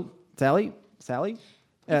 Hello, Sally. Sally.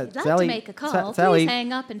 If you'd like Sally, to make a call, Sally. please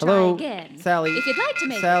hang up and Hello, try again. Sally. If you'd like to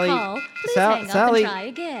make Sally. a call, please Sal- hang up Sally. and try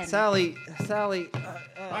again. Sally.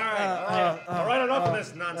 All right, enough of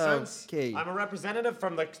this nonsense. Okay. I'm a representative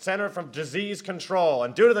from the Center for Disease Control,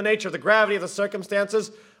 and due to the nature of the gravity of the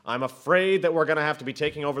circumstances, I'm afraid that we're going to have to be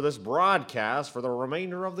taking over this broadcast for the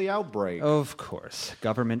remainder of the outbreak. Of course,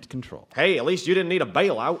 government control. Hey, at least you didn't need a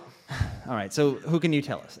bailout. All right, so who can you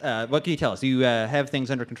tell us? What can you tell us? Do you have things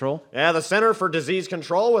under control? Yeah, the Center for Disease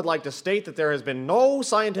Control would like to state that there has been no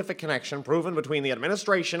scientific connection proven between the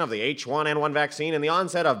administration of the H1N1 vaccine and the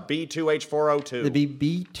onset of B2H402. The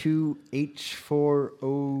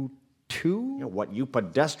B2H402? What you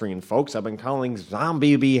pedestrian folks have been calling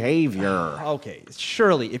zombie behavior. Okay,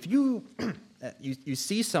 surely, if you, you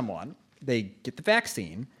see someone, they get the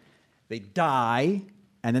vaccine, they die,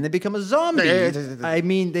 and then they become a zombie. I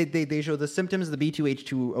mean, they show the symptoms of the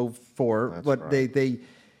B2H204. That's but right. they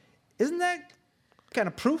isn't that kind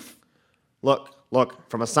of proof? Look,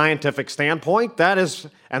 from a scientific standpoint, that is,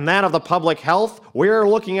 and that of the public health, we're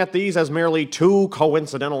looking at these as merely two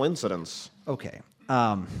coincidental incidents. Okay.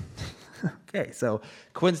 Okay, so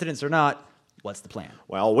coincidence or not, what's the plan?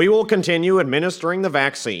 Well, we will continue administering the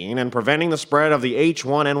vaccine and preventing the spread of the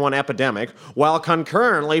H1N1 epidemic while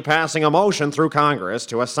concurrently passing a motion through Congress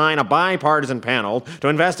to assign a bipartisan panel to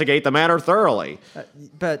investigate the matter thoroughly.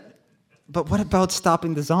 But what about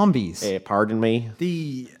stopping the zombies? Pardon me?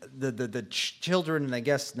 The children, and I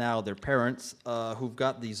guess now their parents, who've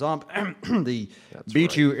got the the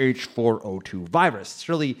B2H402 virus.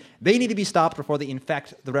 Surely they need to be stopped before they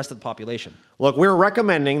infect the rest of the population. Look, we're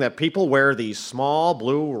recommending that people wear these small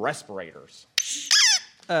blue respirators.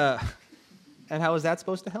 And how is that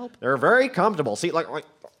supposed to help? They're very comfortable. See, like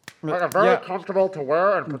very comfortable to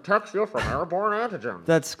wear and protects you from airborne antigens.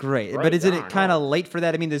 That's great. Right, But isn't yeah, it kind of late for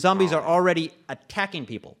that? I mean, the zombies are already attacking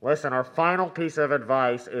people. Listen, our final piece of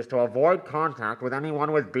advice is to avoid contact with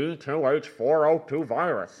anyone with B2H402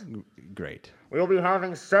 virus. Great. We will be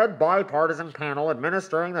having said bipartisan panel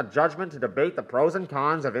administering the judgment to debate the pros and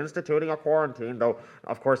cons of instituting a quarantine, though,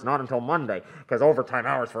 of course, not until Monday, because overtime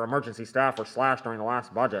hours for emergency staff were slashed during the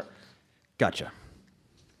last budget. Gotcha.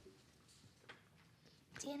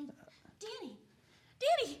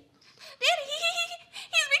 Danny,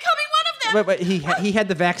 he's becoming one of them. Wait, he had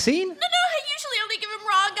the vaccine? No, I usually only give him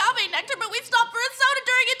raw agave nectar, but we stopped for a soda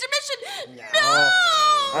during intermission. No!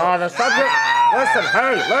 The subject,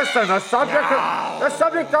 the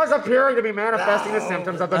subject does appear to be manifesting the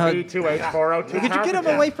symptoms of the B2H402. Could you get him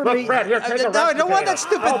away from me? Look, Fred, here, take a No, I don't want that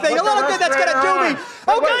stupid thing. A little bit that's going to do me.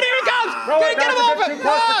 Oh, God, here he comes. Get him off it.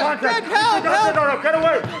 Good, help. No, get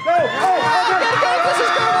away. No. This is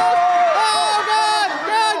good.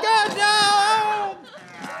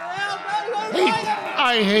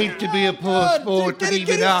 I hate to be a poor sport, but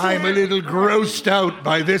even I'm a little grossed out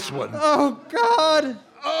by this one. Oh, God.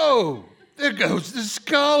 Oh, there goes the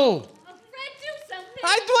skull.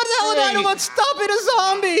 What the hell did I know about stopping a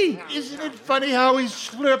zombie? Isn't it funny how he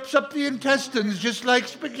slurps up the intestines just like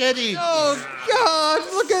spaghetti? Oh, God,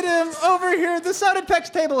 look at him over here at the sound effects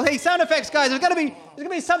table. Hey, sound effects guys, there's gotta be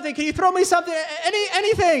something. Can you throw me something?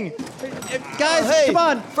 Anything? Guys, come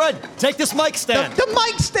on. Fred, take this mic stand. The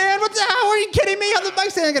mic stand? What the hell? Are you kidding me? How the mic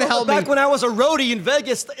stand gonna help me? Back when I was a roadie in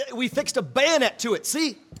Vegas, we fixed a bayonet to it,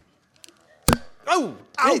 see? Oh,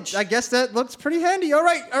 ouch. Hey, I guess that looks pretty handy. All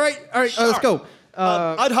right, let's go.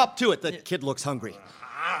 I'd hop to it. The kid looks hungry.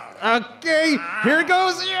 Okay, here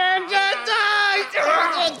goes. Here you go.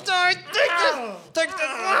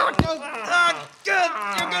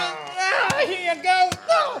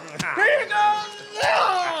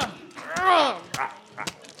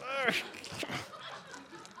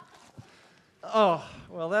 Oh,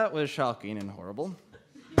 well, that was shocking and horrible.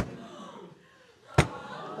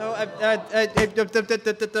 Hold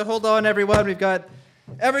on, everyone. We've got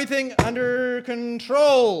everything under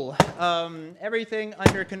control. Everything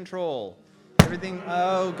under control. Everything.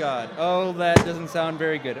 Oh, God. Oh, that doesn't sound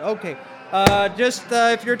very good. Okay.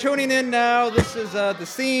 If you're tuning in now, this is the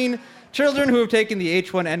scene. Children who have taken the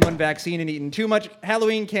H1N1 vaccine and eaten too much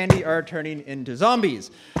Halloween candy are turning into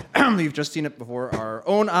zombies. We've just seen it before our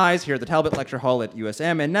own eyes here at the Talbot Lecture Hall at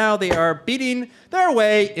USM, and now they are beating their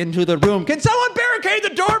way into the room. Can someone barricade barricade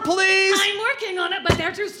the door, please? I'm working on it, but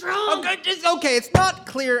they're too strong. Okay, it's not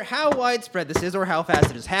clear how widespread this is or how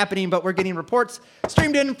fast it is happening, but we're getting reports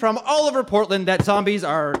streamed in from all over Portland that zombies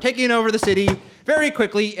are taking over the city very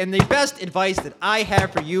quickly, and the best advice that I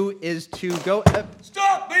have for you is to go...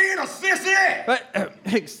 Stop being a sissy!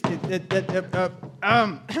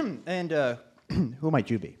 Who might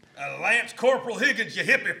you be? Lance Corporal Higgins, you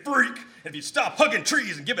hippie freak. If you'd stop hugging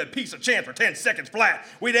trees and give it a piece of chance for 10 seconds flat,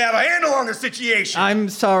 we'd have a handle on the situation. I'm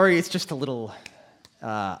sorry, it's just a little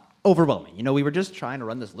overwhelming. You know, we were just trying to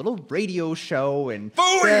run this little radio show and...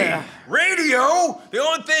 Phooey! Radio? The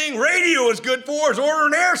only thing radio is good for is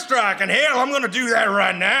ordering airstrike, and hell, I'm gonna do that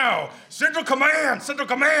right now. Central Command,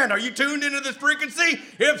 are you tuned into this frequency?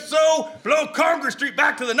 If so, blow Congress Street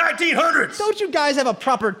back to the 1900s. Don't you guys have a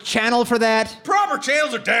proper channel for that? Proper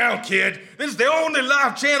channels are down, kid. This is the only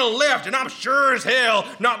live channel left, and I'm sure as hell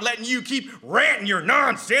not letting you keep ranting your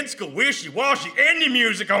nonsensical, wishy-washy indie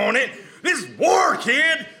music on it. This is war,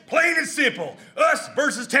 kid. Plain and simple. Us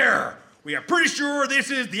versus terror. We are pretty sure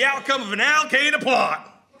this is the outcome of an Al-Qaeda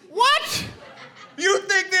plot. What? You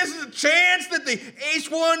think this is a chance that the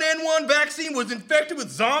H1N1 vaccine was infected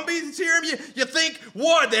with zombies serum? You think,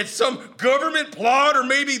 what, that's some government plot or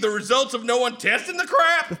maybe the results of no one testing the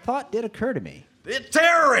crap? The thought did occur to me. It's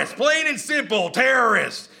terrorists, plain and simple,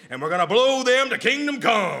 terrorists. And we're gonna blow them to kingdom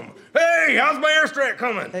come. Hey, how's my airstrike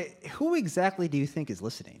coming? Who exactly do you think is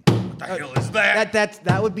listening? What the hell is that?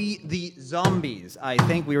 That would be the zombies. I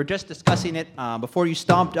think we were just discussing it before you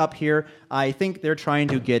stomped up here. I think they're trying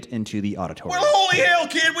to get into the auditorium. Well, holy hell,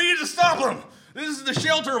 kid, we need to stop them. This is the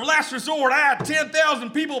shelter of last resort. I had 10,000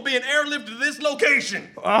 people being airlifted to this location.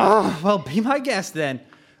 Oh, well, be my guest then.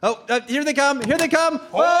 Oh, here they come, here they come.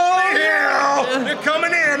 Holy hell! They're coming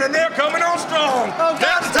in and they're coming on strong. Oh, God,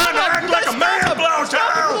 now it's time to act like a man, Blauchild.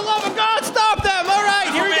 For the love of God, stop them. All right,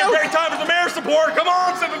 here we go. It's a great time for some air support. Come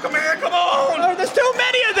on, Central Command, come on. Oh, there's too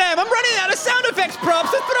many of them. I'm running out of sound effects props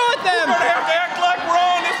to throw at them. We're gonna have to act like we're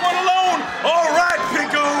on this one alone. All right,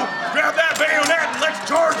 Pinko, grab that bayonet and let's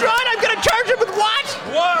charge it. What? I'm gonna charge it with what?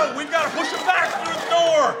 Whoa, we've got to push them back through the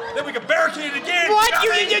door. Then we can barricade it again. What?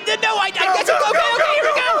 No, I guess it's okay, here we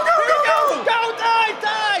go. Go, die.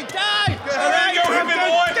 All right, go, hit me,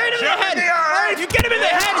 boy. Get him in the head. All right, if you get him in the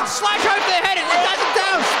head and slash out to the head, it does it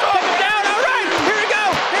down. Take him down. All right, here we go.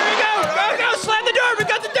 Go, slam the door. We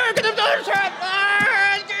got the door. Get the door shut.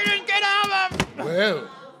 Get out. Well,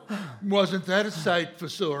 wasn't that a sight for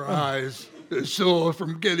sore eyes? Sore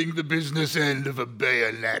from getting the business end of a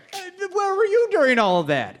bayonet. Where were you during all of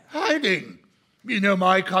that? Hiding. You know,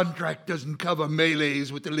 my contract doesn't cover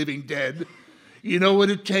melees with the living dead. You know what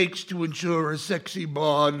it takes to ensure a sexy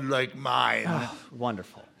bond like mine. Oh,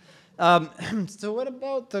 wonderful. So what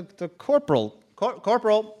about the corporal?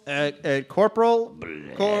 Corporal. Hi,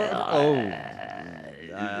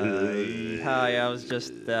 I was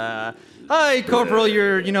just. Hi, Corporal.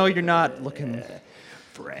 You're not looking.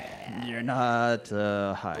 You're not.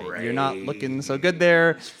 You're not looking so good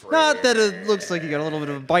there. Not that it looks like you got a little bit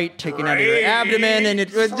of a bite taken out of your abdomen, and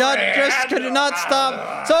it could not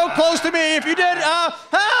stop so close to me. If you did, help!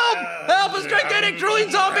 A gigantic drooling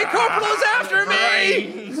zombie corporal is after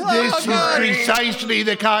me. This is precisely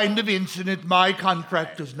the kind of incident my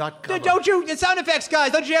contract does not cover. Don't you, sound effects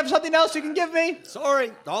guys, don't you have something else you can give me?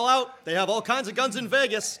 Sorry, all out. They have all kinds of guns in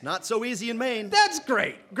Vegas. Not so easy in Maine. That's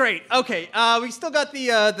great. Okay, we still got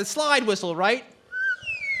the slide whistle, right?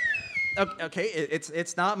 Okay,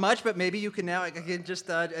 it's not much, but maybe you can now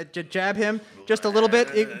just jab him just a little bit.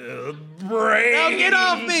 Now get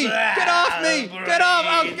off me! Get off me! Get off!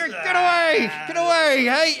 Oh, get away! Get away!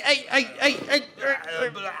 Hey!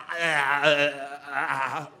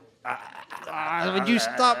 Would you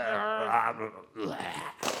stop?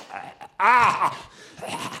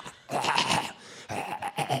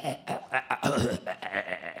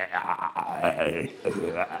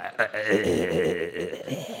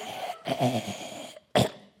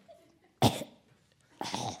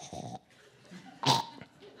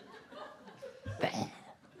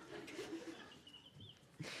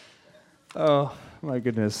 Oh my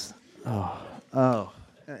goodness! Oh!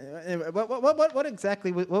 What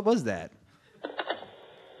exactly? What was that?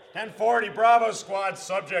 1040 Bravo Squad,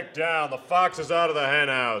 subject down. The fox is out of the hen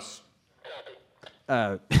house.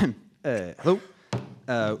 Hello?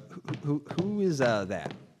 Who is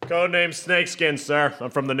that? Codename Snakeskin, sir. I'm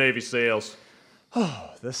from the Navy SEALs.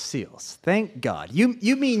 Oh, the SEALs. Thank God.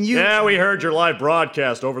 You mean you... Yeah, we heard your live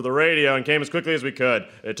broadcast over the radio and came as quickly as we could.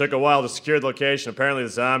 It took a while to secure the location. Apparently the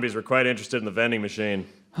zombies were quite interested in the vending machine.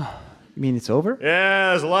 You mean it's over? Yeah,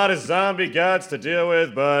 there's a lot of zombie guts to deal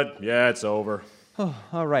with, but yeah, it's over. Oh,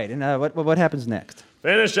 all right. And what happens next?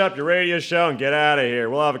 Finish up your radio show and get out of here.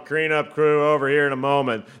 We'll have a clean-up crew over here in a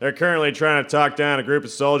moment. They're currently trying to talk down a group of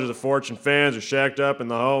soldiers of fortune fans who are shacked up in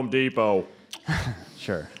the Home Depot.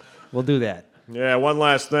 Sure. We'll do that. Yeah, one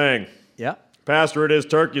last thing. Yeah? Pastor, it is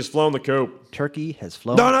Turkey has flown the coop. Turkey has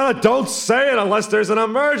flown? No, don't say it unless there's an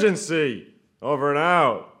emergency. Over and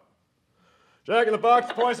out. Jack in the Box,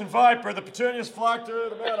 the Poison Viper, the petunias flock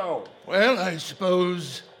to the meadow. Well, I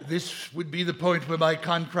suppose this would be the point where my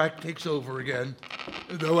contract takes over again.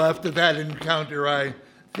 Though after that encounter, I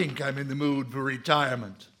think I'm in the mood for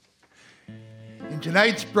retirement. In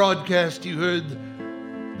tonight's broadcast, you heard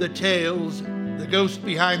The Tales, The Ghost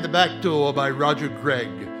Behind the Back Door by Roger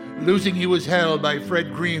Gregg, Losing You Was Hell by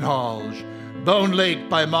Fred Greenhalgh, Bone Lake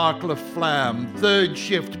by Mark LaFlamme, Third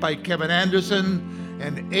Shift by Kevin Anderson,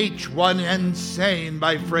 and H1 Insane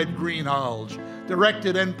by Fred Greenhalgh,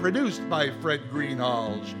 directed and produced by Fred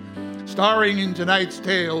Greenhalgh. Starring in tonight's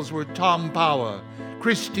tales were Tom Power,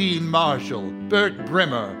 Christine Marshall, Bert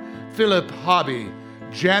Brimmer, Philip Hobby,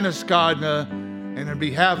 Janice Gardner, and on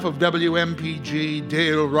behalf of WMPG,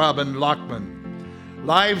 Dale Robin Lockman.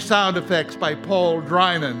 Live sound effects by Paul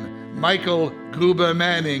Drynan, Michael Goober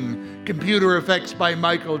Manning, computer effects by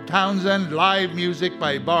Michael Townsend, live music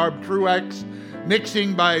by Barb Truax,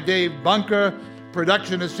 mixing by Dave Bunker,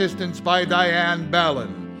 production assistance by Diane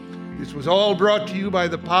Ballin. This was all brought to you by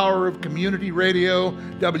the power of community radio,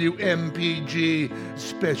 WMPG.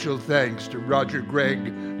 Special thanks to Roger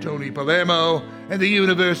Gregg, Tony Palermo, and the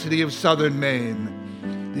University of Southern Maine.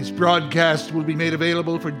 This broadcast will be made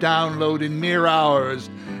available for download in mere hours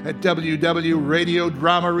at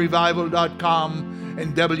www.radiodrammarevival.com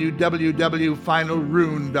and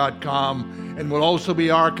www.finalrune.com, and will also be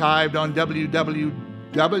archived on www.mpg.org.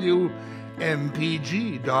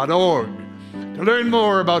 To learn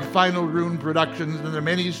more about Final Rune Productions and their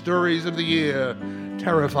many stories of the year,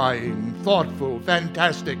 terrifying, thoughtful,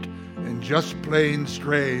 fantastic, and just plain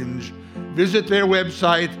strange, visit their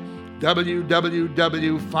website,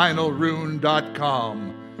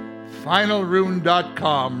 www.finalrune.com.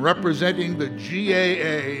 Finalrune.com, representing the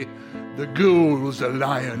GAA, the Ghouls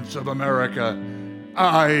Alliance of America.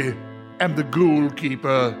 I am the Ghoul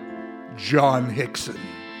Keeper, John Hickson.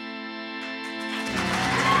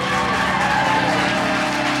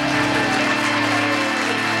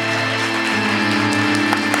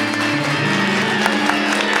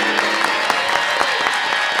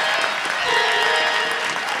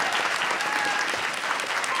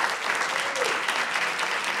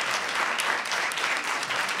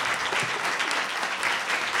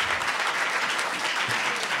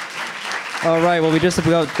 All right, well, we just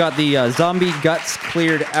got the zombie guts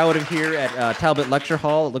cleared out of here at Talbot Lecture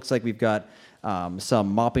Hall. It looks like we've got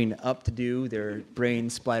some mopping up to do. Their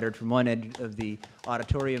brains splattered from one end of the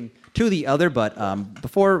auditorium to the other. But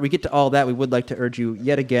before we get to all that, we would like to urge you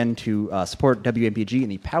yet again to support WMPG in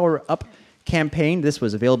the Power Up campaign. This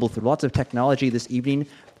was available through lots of technology this evening.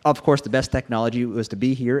 Of course, the best technology was to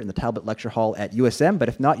be here in the Talbot Lecture Hall at USM, but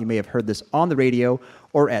if not, you may have heard this on the radio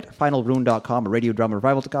or at finalrune.com or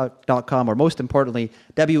radiodramarevival.com, or most importantly,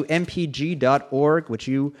 WMPG.org, which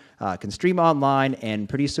you can stream online. And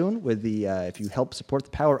pretty soon, with the if you help support the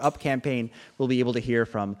Power Up campaign, we'll be able to hear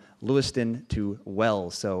from Lewiston to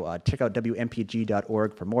Wells. So check out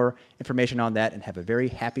WMPG.org for more information on that, and have a very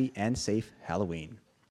happy and safe Halloween.